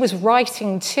 but she was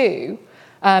writing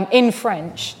in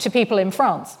French to people in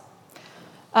France.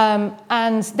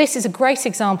 And this is a great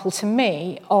example to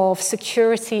me of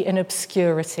security in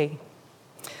obscurity.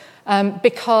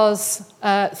 because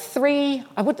three,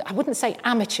 I wouldn't say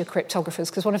amateur cryptographers,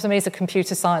 because one of them is a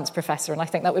computer science professor, and I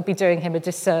think that would be doing him a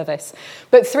disservice.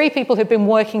 But three people who've been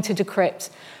working to decrypt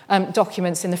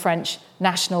documents in the French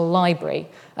National Library,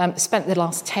 spent the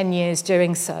last 10 years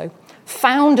doing so,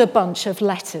 found a bunch of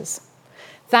letters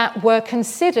that were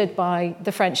considered by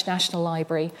the French National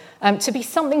Library to be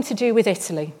something to do with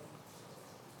Italy.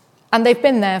 And they've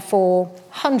been there for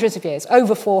hundreds of years,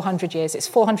 over 400 years. It's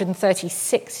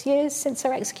 436 years since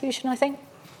their execution, I think.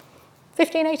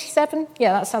 1587?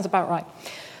 Yeah, that sounds about right.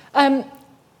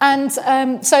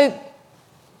 So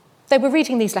they were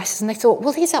reading these letters and they thought,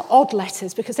 well, these are odd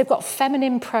letters because they've got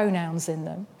feminine pronouns in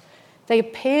them. They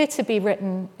appear to be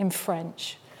written in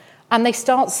French. And they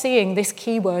start seeing this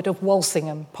keyword of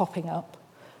Walsingham popping up.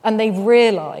 And they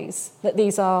realise that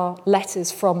these are letters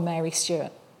from Mary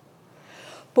Stuart.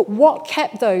 But what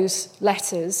kept those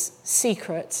letters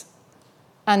secret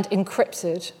and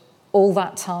encrypted all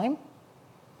that time?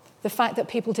 The fact that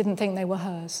people didn't think they were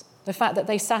hers. The fact that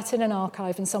they sat in an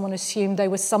archive and someone assumed they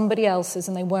were somebody else's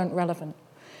and they weren't relevant.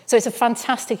 So it's a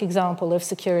fantastic example of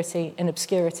security in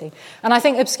obscurity. And I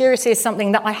think obscurity is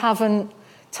something that I haven't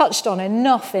touched on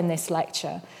enough in this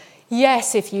lecture.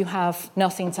 Yes, if you have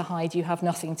nothing to hide, you have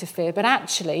nothing to fear. But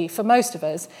actually, for most of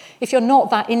us, if you're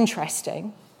not that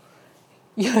interesting,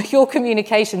 your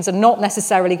communications are not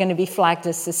necessarily going to be flagged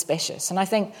as suspicious. And I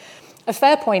think a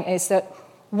fair point is that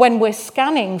when we're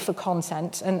scanning for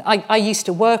content, and I used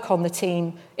to work on the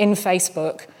team in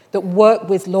Facebook that work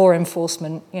with law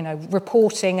enforcement,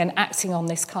 reporting and acting on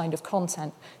this kind of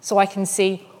content, so I can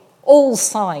see all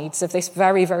sides of this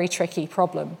very, very tricky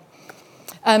problem.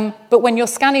 But when you're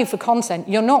scanning for content,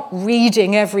 you're not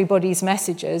reading everybody's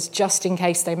messages just in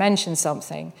case they mention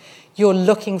something. You're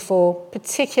looking for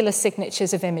particular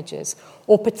signatures of images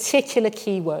or particular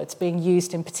keywords being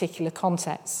used in particular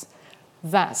contexts.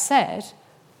 That said,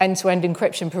 end-to-end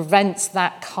encryption prevents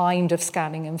that kind of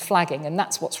scanning and flagging, and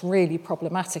that's what's really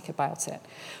problematic about it.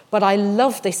 But I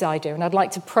love this idea, and I'd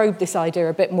like to probe this idea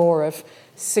a bit more of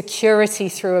security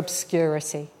through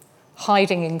obscurity,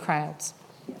 hiding in crowds.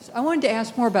 Yes, I wanted to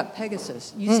ask more about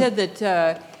Pegasus. You said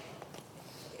that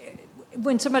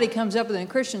when somebody comes up with an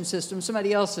encryption system,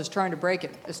 somebody else is trying to break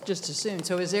it just as soon.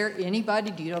 So is there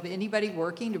anybody, do you know of anybody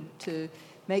working to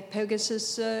make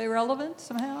Pegasus irrelevant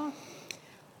somehow?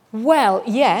 Well,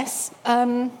 yes.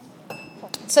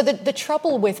 So the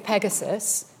trouble with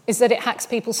Pegasus is that it hacks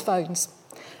people's phones.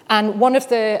 And one of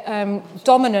the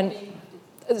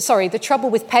the trouble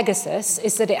with Pegasus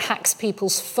is that it hacks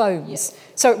people's phones. Yes.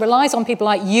 So it relies on people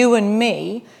like you and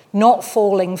me not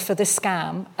falling for the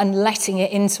scam and letting it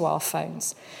into our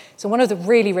phones. So one of the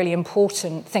really, really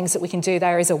important things that we can do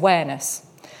there is awareness.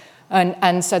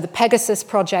 And so the Pegasus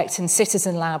Project and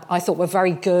Citizen Lab, I thought, were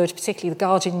very good, particularly the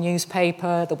Guardian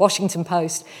newspaper, the Washington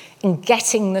Post, in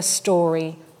getting the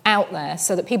story out there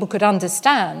so that people could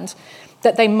understand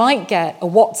that they might get a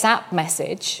WhatsApp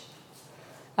message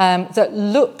that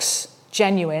looks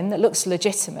genuine, that looks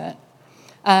legitimate,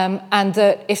 and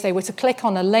that if they were to click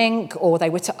on a link or they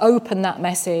were to open that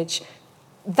message,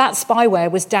 that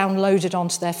spyware was downloaded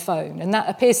onto their phone. And that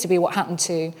appears to be what happened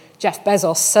to Jeff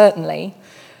Bezos, certainly.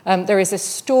 There is a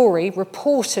story,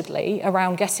 reportedly,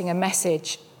 around getting a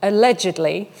message,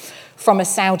 allegedly, from a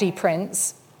Saudi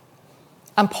prince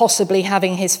and possibly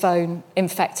having his phone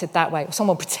infected that way, or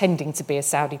someone pretending to be a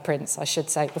Saudi prince, I should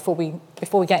say, before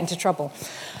we get into trouble.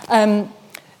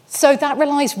 So that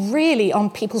relies really on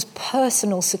people's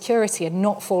personal security and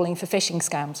not falling for phishing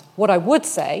scams. What I would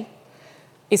say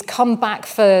is come back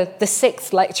for the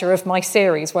 6th lecture of my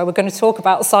series, where we're going to talk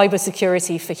about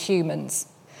cybersecurity for humans.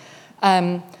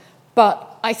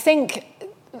 But I think...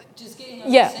 Just getting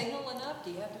on Signal enough?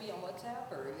 Do you have to be on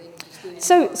WhatsApp? Or are they just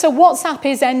doing So WhatsApp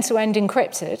is end-to-end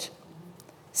encrypted.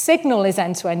 Signal is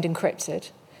end-to-end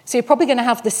encrypted. So you're probably going to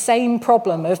have the same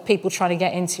problem of people trying to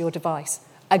get into your device.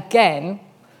 Again,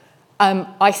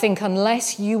 I think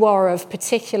unless you are of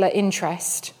particular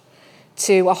interest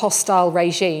to a hostile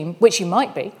regime, which you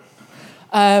might be,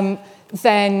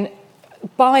 then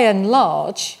by and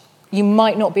large, you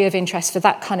might not be of interest for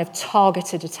that kind of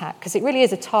targeted attack, because it really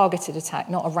is a targeted attack,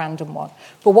 not a random one.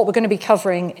 But what we're going to be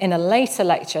covering in a later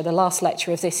lecture, the last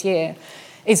lecture of this year,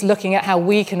 is looking at how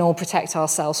we can all protect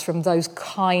ourselves from those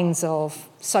kinds of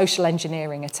social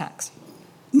engineering attacks.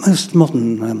 Most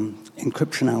modern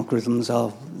encryption algorithms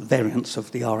are variants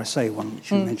of the RSA one,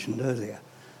 which you mentioned earlier.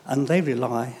 And they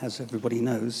rely, as everybody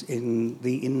knows, in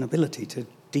the inability to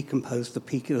decompose the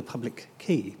public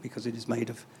key, because it is made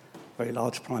of very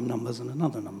large prime numbers and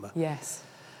another number. Yes.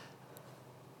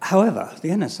 However, the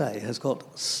NSA has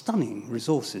got stunning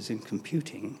resources in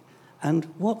computing And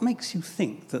what makes you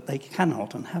think that they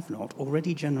cannot and have not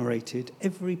already generated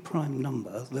every prime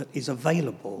number that is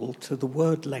available to the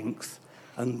word length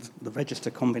and the register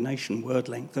combination word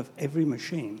length of every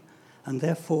machine? And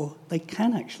therefore, they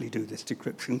can actually do this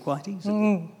decryption quite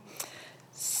easily.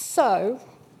 So,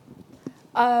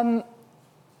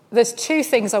 there's two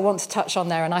things I want to touch on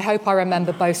there, and I hope I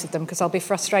remember both of them, because I'll be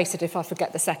frustrated if I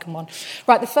forget the second one.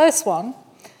 Right, the first one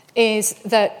is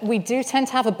that we do tend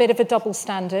to have a bit of a double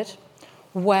standard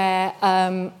where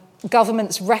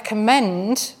governments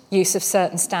recommend use of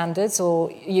certain standards or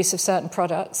use of certain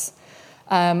products,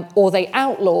 or they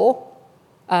outlaw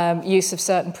use of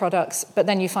certain products, but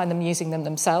then you find them using them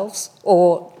themselves,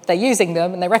 or they're using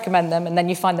them and they recommend them, and then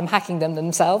you find them hacking them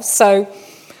themselves. So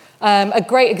a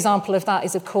great example of that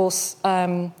is, of course,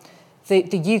 the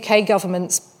UK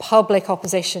government's public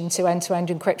opposition to end-to-end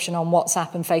encryption on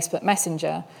WhatsApp and Facebook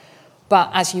Messenger. But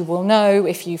as you will know,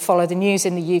 if you follow the news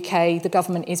in the UK, the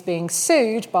government is being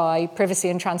sued by privacy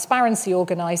and transparency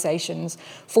organisations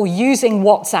for using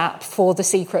WhatsApp for the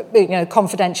secret,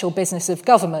 confidential business of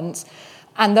government,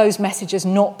 and those messages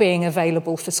not being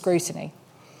available for scrutiny.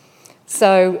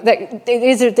 So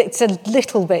it's a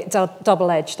little bit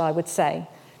double-edged, I would say.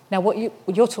 Now, what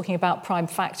you're talking about prime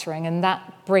factoring, and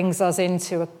that brings us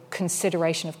into a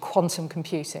consideration of quantum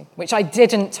computing, which I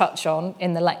didn't touch on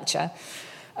in the lecture.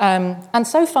 And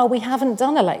so far, we haven't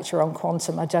done a lecture on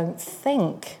quantum, I don't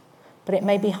think. But it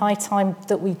may be high time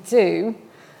that we do,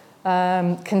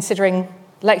 considering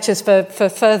lectures for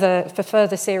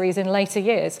further series in later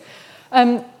years.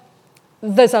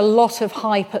 There's a lot of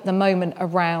hype at the moment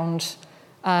around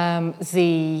a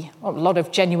lot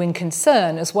of genuine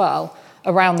concern as well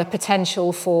around the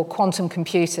potential for quantum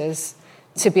computers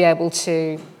to be able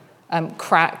to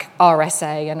crack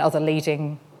RSA and other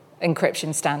leading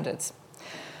encryption standards.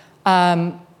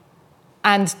 And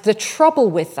the trouble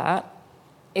with that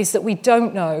is that we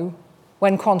don't know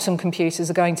when quantum computers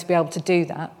are going to be able to do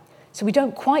that, so we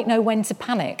don't quite know when to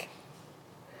panic.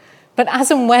 But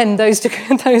as and when those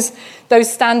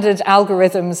standard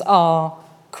algorithms are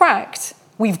cracked,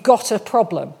 we've got a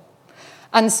problem.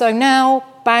 And so now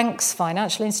banks,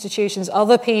 financial institutions,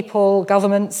 other people,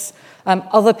 governments,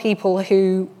 other people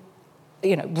who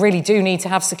really do need to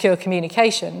have secure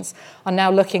communications are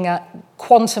now looking at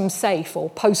quantum safe or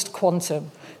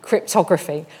post-quantum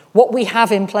cryptography, what we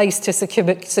have in place to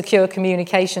secure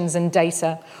communications and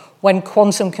data when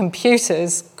quantum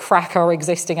computers crack our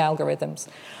existing algorithms.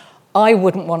 I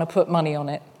wouldn't want to put money on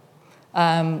it.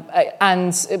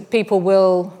 And people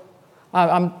will...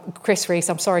 I'm Chris Rees,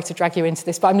 I'm sorry to drag you into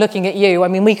this, but I'm looking at you. I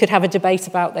mean, we could have a debate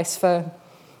about this for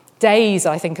days,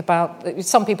 I think, about...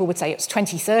 Some people would say it's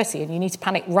 2030 and you need to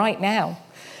panic right now.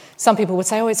 Some people would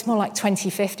say, it's more like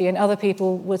 2050, and other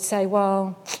people would say,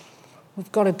 well,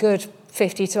 we've got a good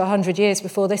 50 to 100 years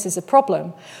before this is a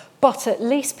problem. But at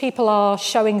least people are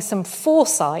showing some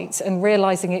foresight and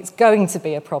realising it's going to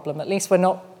be a problem. At least we're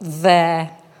not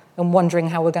there and wondering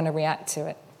how we're going to react to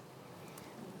it.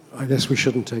 I guess we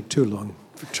shouldn't take too long,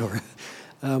 Victoria.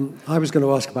 I was going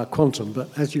to ask about quantum, but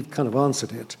as you've kind of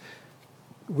answered it,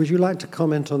 would you like to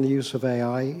comment on the use of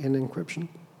AI in encryption?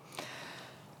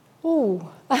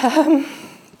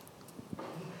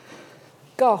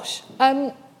 Gosh.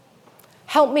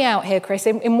 Help me out here, Chris.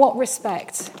 In what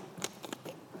respect?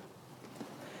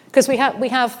 Because we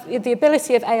have the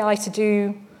ability of AI to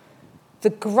do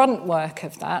the grunt work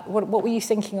of that. What were you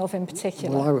thinking of in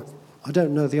particular? Well, I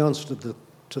don't know the answer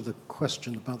to the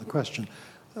question about the question,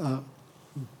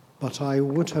 but I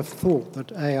would have thought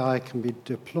that AI can be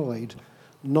deployed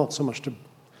not so much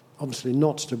obviously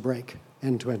not to break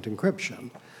end-to-end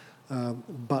encryption,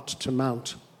 but to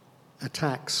mount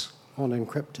attacks on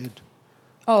encrypted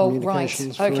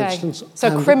communications, right. Okay. for instance,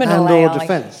 so criminal and AI. or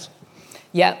defence.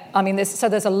 Yeah, I mean, there's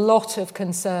a lot of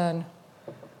concern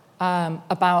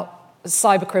about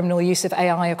cybercriminal use of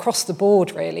AI across the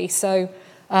board, really. So,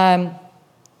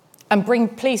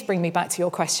 please bring me back to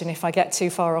your question if I get too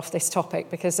far off this topic,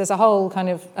 because there's a whole kind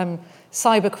of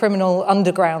cybercriminal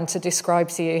underground to describe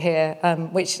to you here,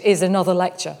 which is another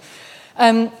lecture.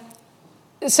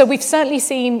 So we've certainly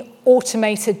seen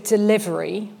automated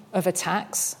delivery of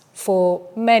attacks for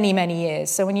many, many years.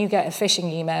 So when you get a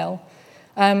phishing email,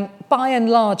 by and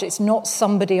large, it's not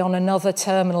somebody on another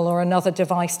terminal or another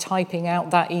device typing out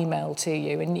that email to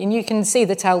you. And you can see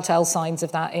the telltale signs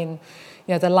of that in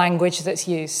the language that's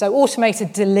used. So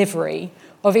automated delivery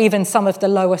of even some of the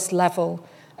lowest level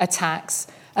attacks,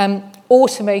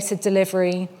 automated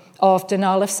delivery of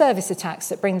denial of service attacks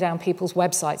that bring down people's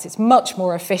websites. It's much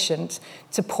more efficient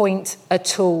to point a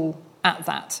tool at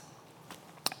that.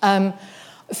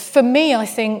 For me, I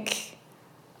think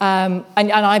And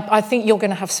I think you're going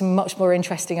to have some much more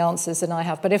interesting answers than I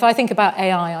have. But if I think about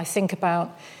AI, I think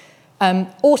about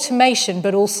automation,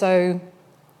 but also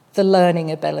the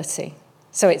learning ability.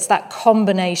 So it's that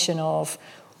combination of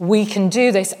we can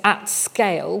do this at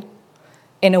scale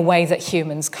in a way that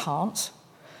humans can't,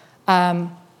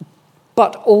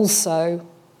 but also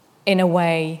in a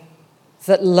way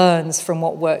that learns from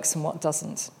what works and what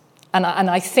doesn't. And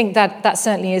I think that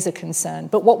certainly is a concern.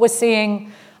 But what we're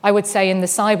seeing, I would say, in the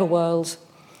cyber world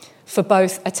for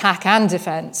both attack and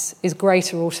defense is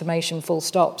greater automation, full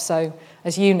stop. So,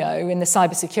 as you know, in the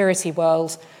cybersecurity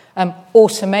world,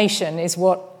 automation is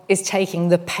what is taking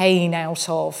the pain out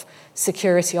of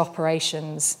security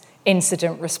operations,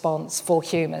 incident response for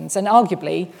humans, and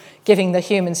arguably giving the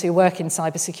humans who work in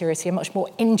cybersecurity a much more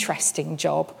interesting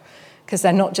job, because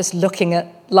they're not just looking at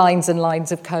lines and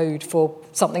lines of code for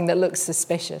something that looks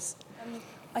suspicious.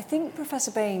 I think,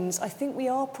 Professor Baines, we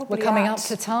are probably We're coming up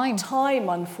to time. Time,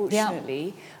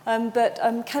 unfortunately. Yeah. But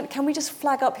can we just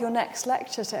flag up your next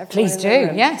lecture to everyone? Please do,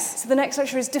 yes. So the next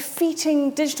lecture is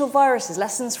Defeating Digital Viruses,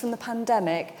 Lessons from the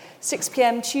Pandemic, 6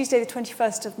 p.m, Tuesday the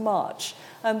 21st of March.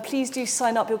 Please do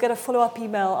sign up. You'll get a follow-up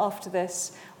email after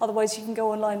this. Otherwise, you can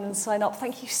go online and sign up.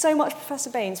 Thank you so much, Professor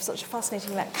Baines, for such a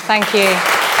fascinating lecture. Thank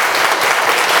you.